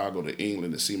Chicago to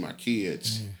England to see my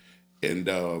kids, and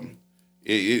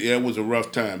it was a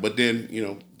rough time. But then,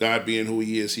 God being who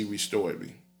He is, He restored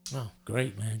me. Oh,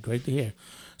 great, man. Great to hear.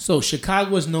 So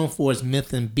Chicago is known for its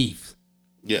myth and beef.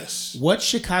 Yes. What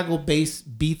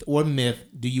Chicago-based beef or myth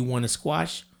do you want to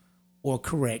squash or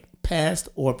correct, past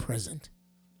or present?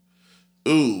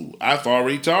 Ooh, I've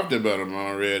already talked about them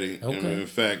already. Okay. In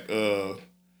fact,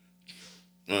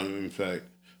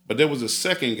 but there was a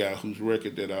second guy whose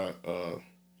record that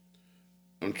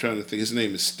I'm trying to think. His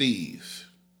name is Steve.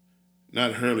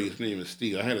 Not Hurley, his name is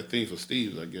Steve. I had a thing for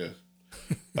Steve's, I guess.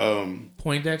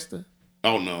 Poindexter?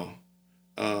 Oh, no.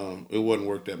 It wouldn't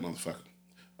work, that motherfucker.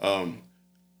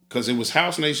 Because it was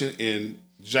House Nation and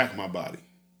Jack My Body.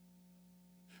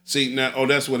 See, now,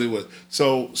 that's what it was.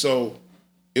 So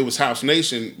it was House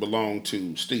Nation belonged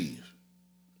to Steve.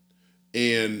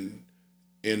 And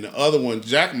the other one,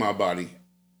 Jack My Body,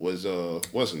 was,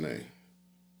 what's his name?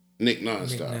 Nick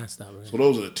Nonstop. Right. So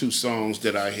those are the two songs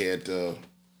that I had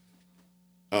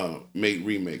made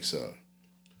remakes of.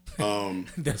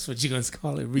 That's what you're going to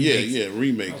call it, remakes? Yeah,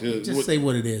 remakes. Just say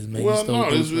what it is, man. Well, no,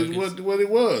 this was what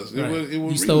it was. Right. It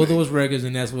was you stole those records,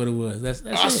 and that's what it was. That's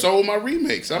I sold my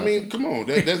remakes. I mean, come on.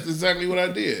 That's exactly what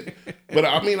I did. But,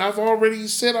 I mean, I've already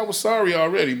said I was sorry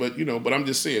already, but, but I'm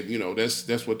just saying,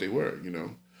 that's what they were,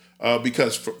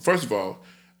 because, first of all,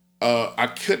 I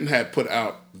couldn't have put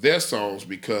out their songs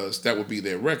because that would be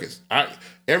their records.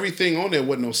 Everything on there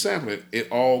wasn't no sampling.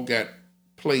 It all got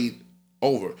played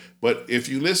over. But if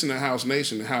you listen to House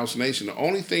Nation, the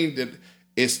only thing that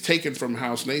is taken from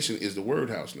House Nation is the word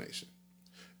House Nation.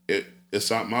 It's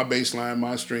not my bass line,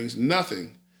 my strings,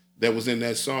 nothing that was in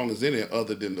that song is in it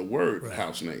other than the word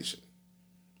House Nation.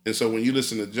 And so when you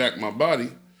listen to Jack My Body,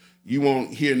 you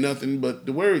won't hear nothing but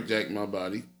the word Jack My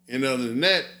Body. And other than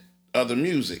that, other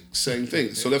music, same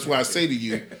thing. So that's why I say to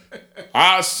you,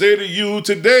 I say to you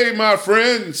today, my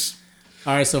friends.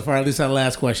 All right, so far, this is our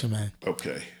last question, man.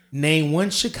 Okay. Name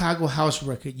one Chicago house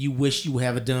record you wish you would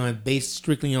have done based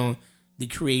strictly on the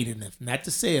creativeness, not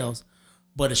the sales,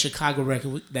 but a Chicago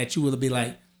record that you would be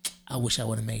like, I wish I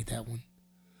would have made that one.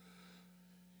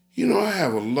 You know, I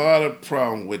have a lot of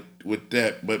problem with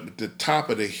that, but the top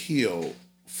of the hill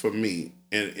for me,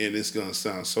 and it's going to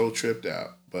sound so tripped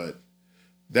out, but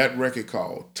that record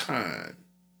called Time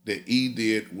that E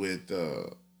did with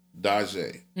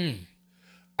Dajé.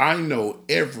 I know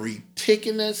every tick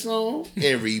in that song,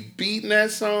 every beat in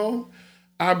that song.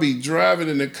 I be driving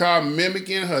in the car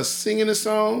mimicking her singing the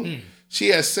song. She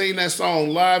had sang that song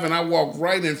live, and I walked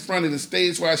right in front of the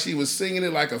stage while she was singing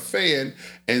it like a fan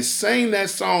and sang that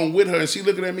song with her. And she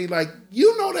looking at me like,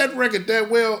 you know that record that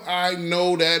well? I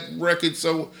know that record.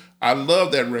 So I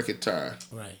love that record, Time.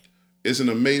 Right. It's an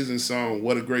amazing song.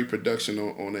 What a great production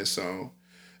on that song.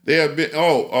 There have been,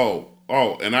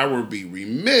 and I would be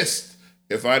remiss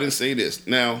if I didn't say this.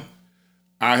 Now,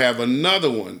 I have another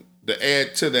one to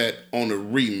add to that on the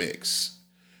remix.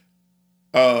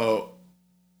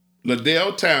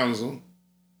 Liddell Townsend,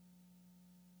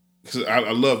 because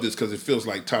I love this because it feels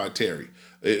like Todd Terry.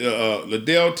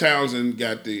 Liddell Townsend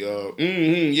got the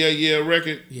yeah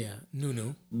record. Yeah,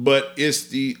 no. But it's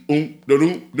the You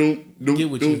don't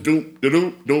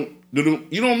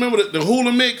remember the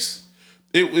hula mix?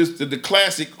 It was the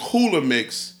classic hula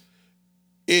mix.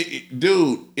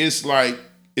 Dude, it's like,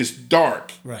 it's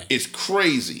dark. Right. It's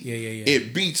crazy. Yeah.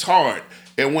 It beats hard.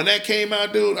 And when that came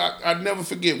out, dude, I'd never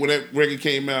forget when that record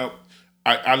came out.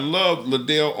 I loved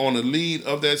Liddell on the lead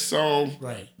of that song.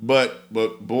 Right. But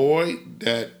boy,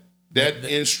 that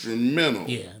instrumental.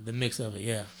 Yeah, the mix of it,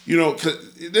 yeah. You know, 'cause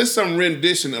there's some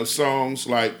rendition of songs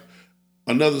like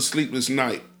Another Sleepless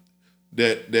Night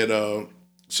that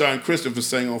Sean Christopher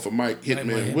sang on for Mike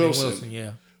Hitman Wilson.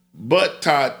 Yeah. But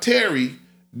Todd Terry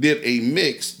did a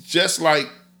mix just like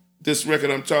this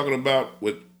record I'm talking about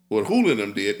with what Hula and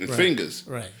them did and Fingers.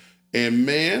 Right. And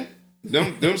man,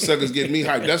 them suckers get me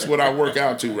hyped. That's what I work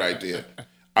out to right there.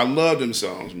 I love them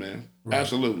songs, man. Right.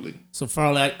 Absolutely. So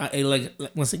Farley, like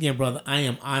once again, brother, I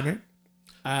am honored.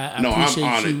 I appreciate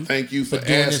I'm honored. You Thank you for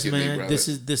doing asking this, man. me, brother.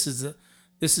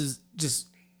 This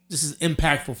is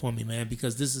impactful for me, man,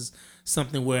 because this is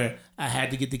something where I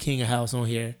had to get the King of House on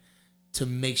here to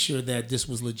make sure that this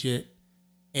was legit,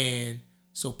 and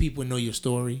so people know your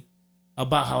story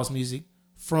about house music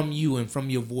from you and from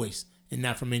your voice, and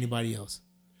not from anybody else.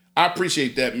 I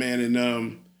appreciate that, man,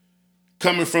 and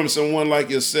coming from someone like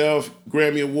yourself,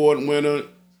 Grammy Award winner,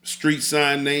 street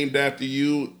sign named after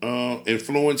you,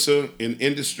 influencer in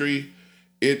industry,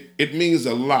 it means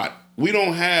a lot. We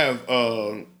don't have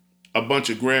a bunch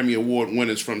of Grammy Award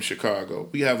winners from Chicago.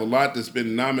 We have a lot that's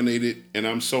been nominated, and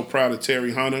I'm so proud of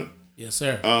Terry Hunter. Yes,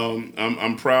 sir.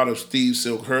 I'm proud of Steve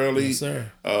Silk Hurley. Yes,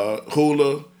 sir.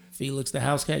 Hula. Felix the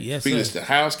House Cat. Yes, Felix sir. the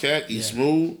House Cat. He's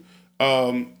smooth.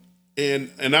 And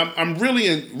I'm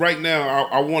really right now.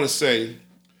 I want to say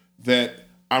that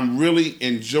I'm really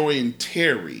enjoying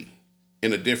Terry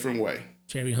in a different way.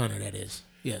 Terry Hunter, that is.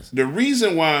 Yes. The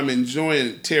reason why I'm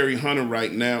enjoying Terry Hunter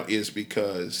right now is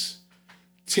because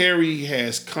Terry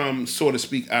has come, so to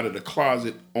speak, out of the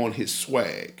closet on his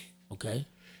swag. Okay.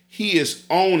 He is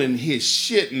owning his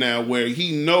shit now, where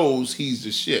he knows he's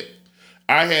the shit.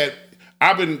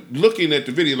 I've been looking at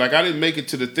the video, like I didn't make it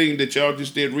to the thing that y'all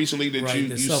just did recently.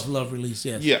 The self-love release,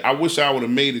 yes. Yeah, I wish I would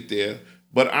have made it there,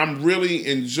 but I'm really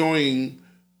enjoying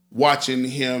watching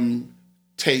him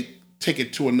take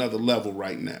it to another level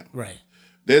right now. Right.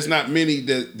 There's not many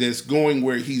that's going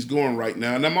where he's going right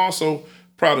now, and I'm also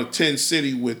proud of 10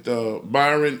 City with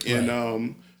Byron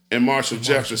and Marshall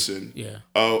Jefferson,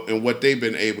 and what they've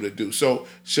been able to do. So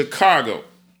Chicago,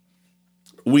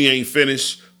 we ain't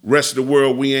finished. Rest of the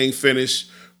world, we ain't finished.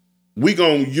 We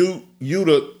gonna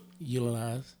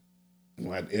utilize.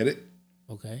 What, edit?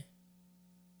 Okay.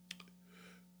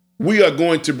 We are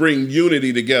going to bring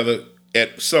unity together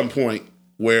at some point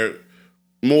where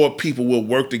more people will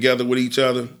work together with each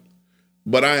other.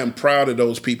 But I am proud of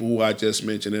those people who I just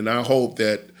mentioned, and I hope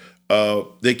that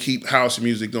they keep house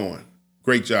music going.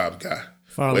 Great job, guy.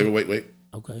 Farley. Wait.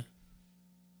 Okay.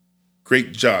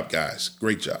 Great job, guys.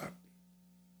 Great job.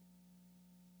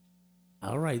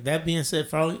 All right. That being said,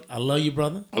 Farley, I love you,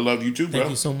 brother. I love you too, bro.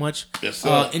 Thank you so much. Yes,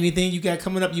 sir. Anything you got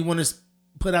coming up you want to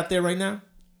put out there right now?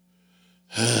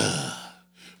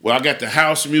 Well, I got the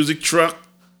house music truck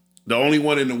The only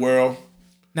one in the world.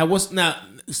 Now,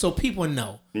 so people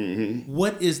know,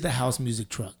 what is the house music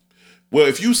truck? Well,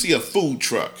 if you see a food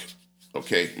truck,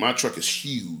 okay, my truck is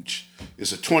huge.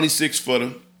 It's a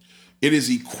 26-footer. It is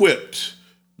equipped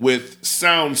with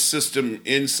sound system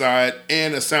inside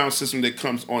and a sound system that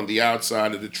comes on the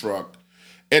outside of the truck.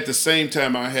 At the same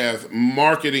time, I have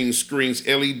marketing screens,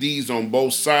 LEDs on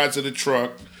both sides of the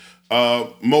truck.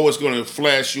 Mo is going to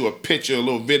flash you a picture, a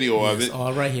little video of it.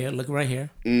 All right here. Look right here.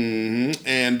 Mm-hmm.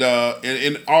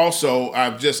 And also,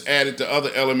 I've just added the other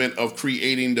element of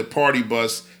creating the party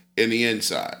bus in the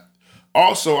inside.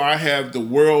 Also, I have the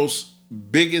world's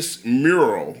biggest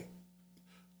mural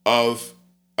of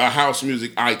a house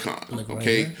music icon,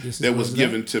 that was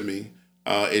given to me,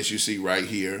 as you see right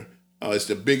here. It's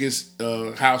the biggest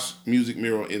house music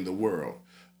mural in the world.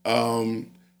 And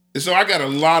so I got a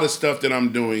lot of stuff that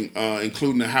I'm doing,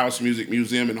 including the House Music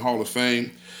Museum and Hall of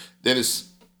Fame that is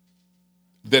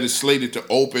slated to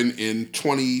open in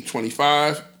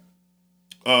 2025.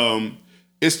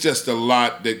 It's just a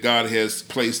lot that God has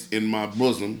placed in my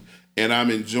bosom, and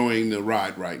I'm enjoying the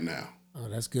ride right now. Oh,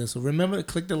 that's good. So remember to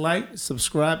click the like,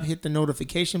 subscribe, hit the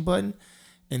notification button.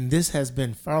 And this has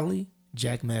been Farley,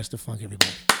 Jackmaster Funk,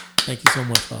 everybody. Thank you so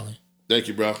much, Farley. Thank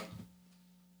you, bro.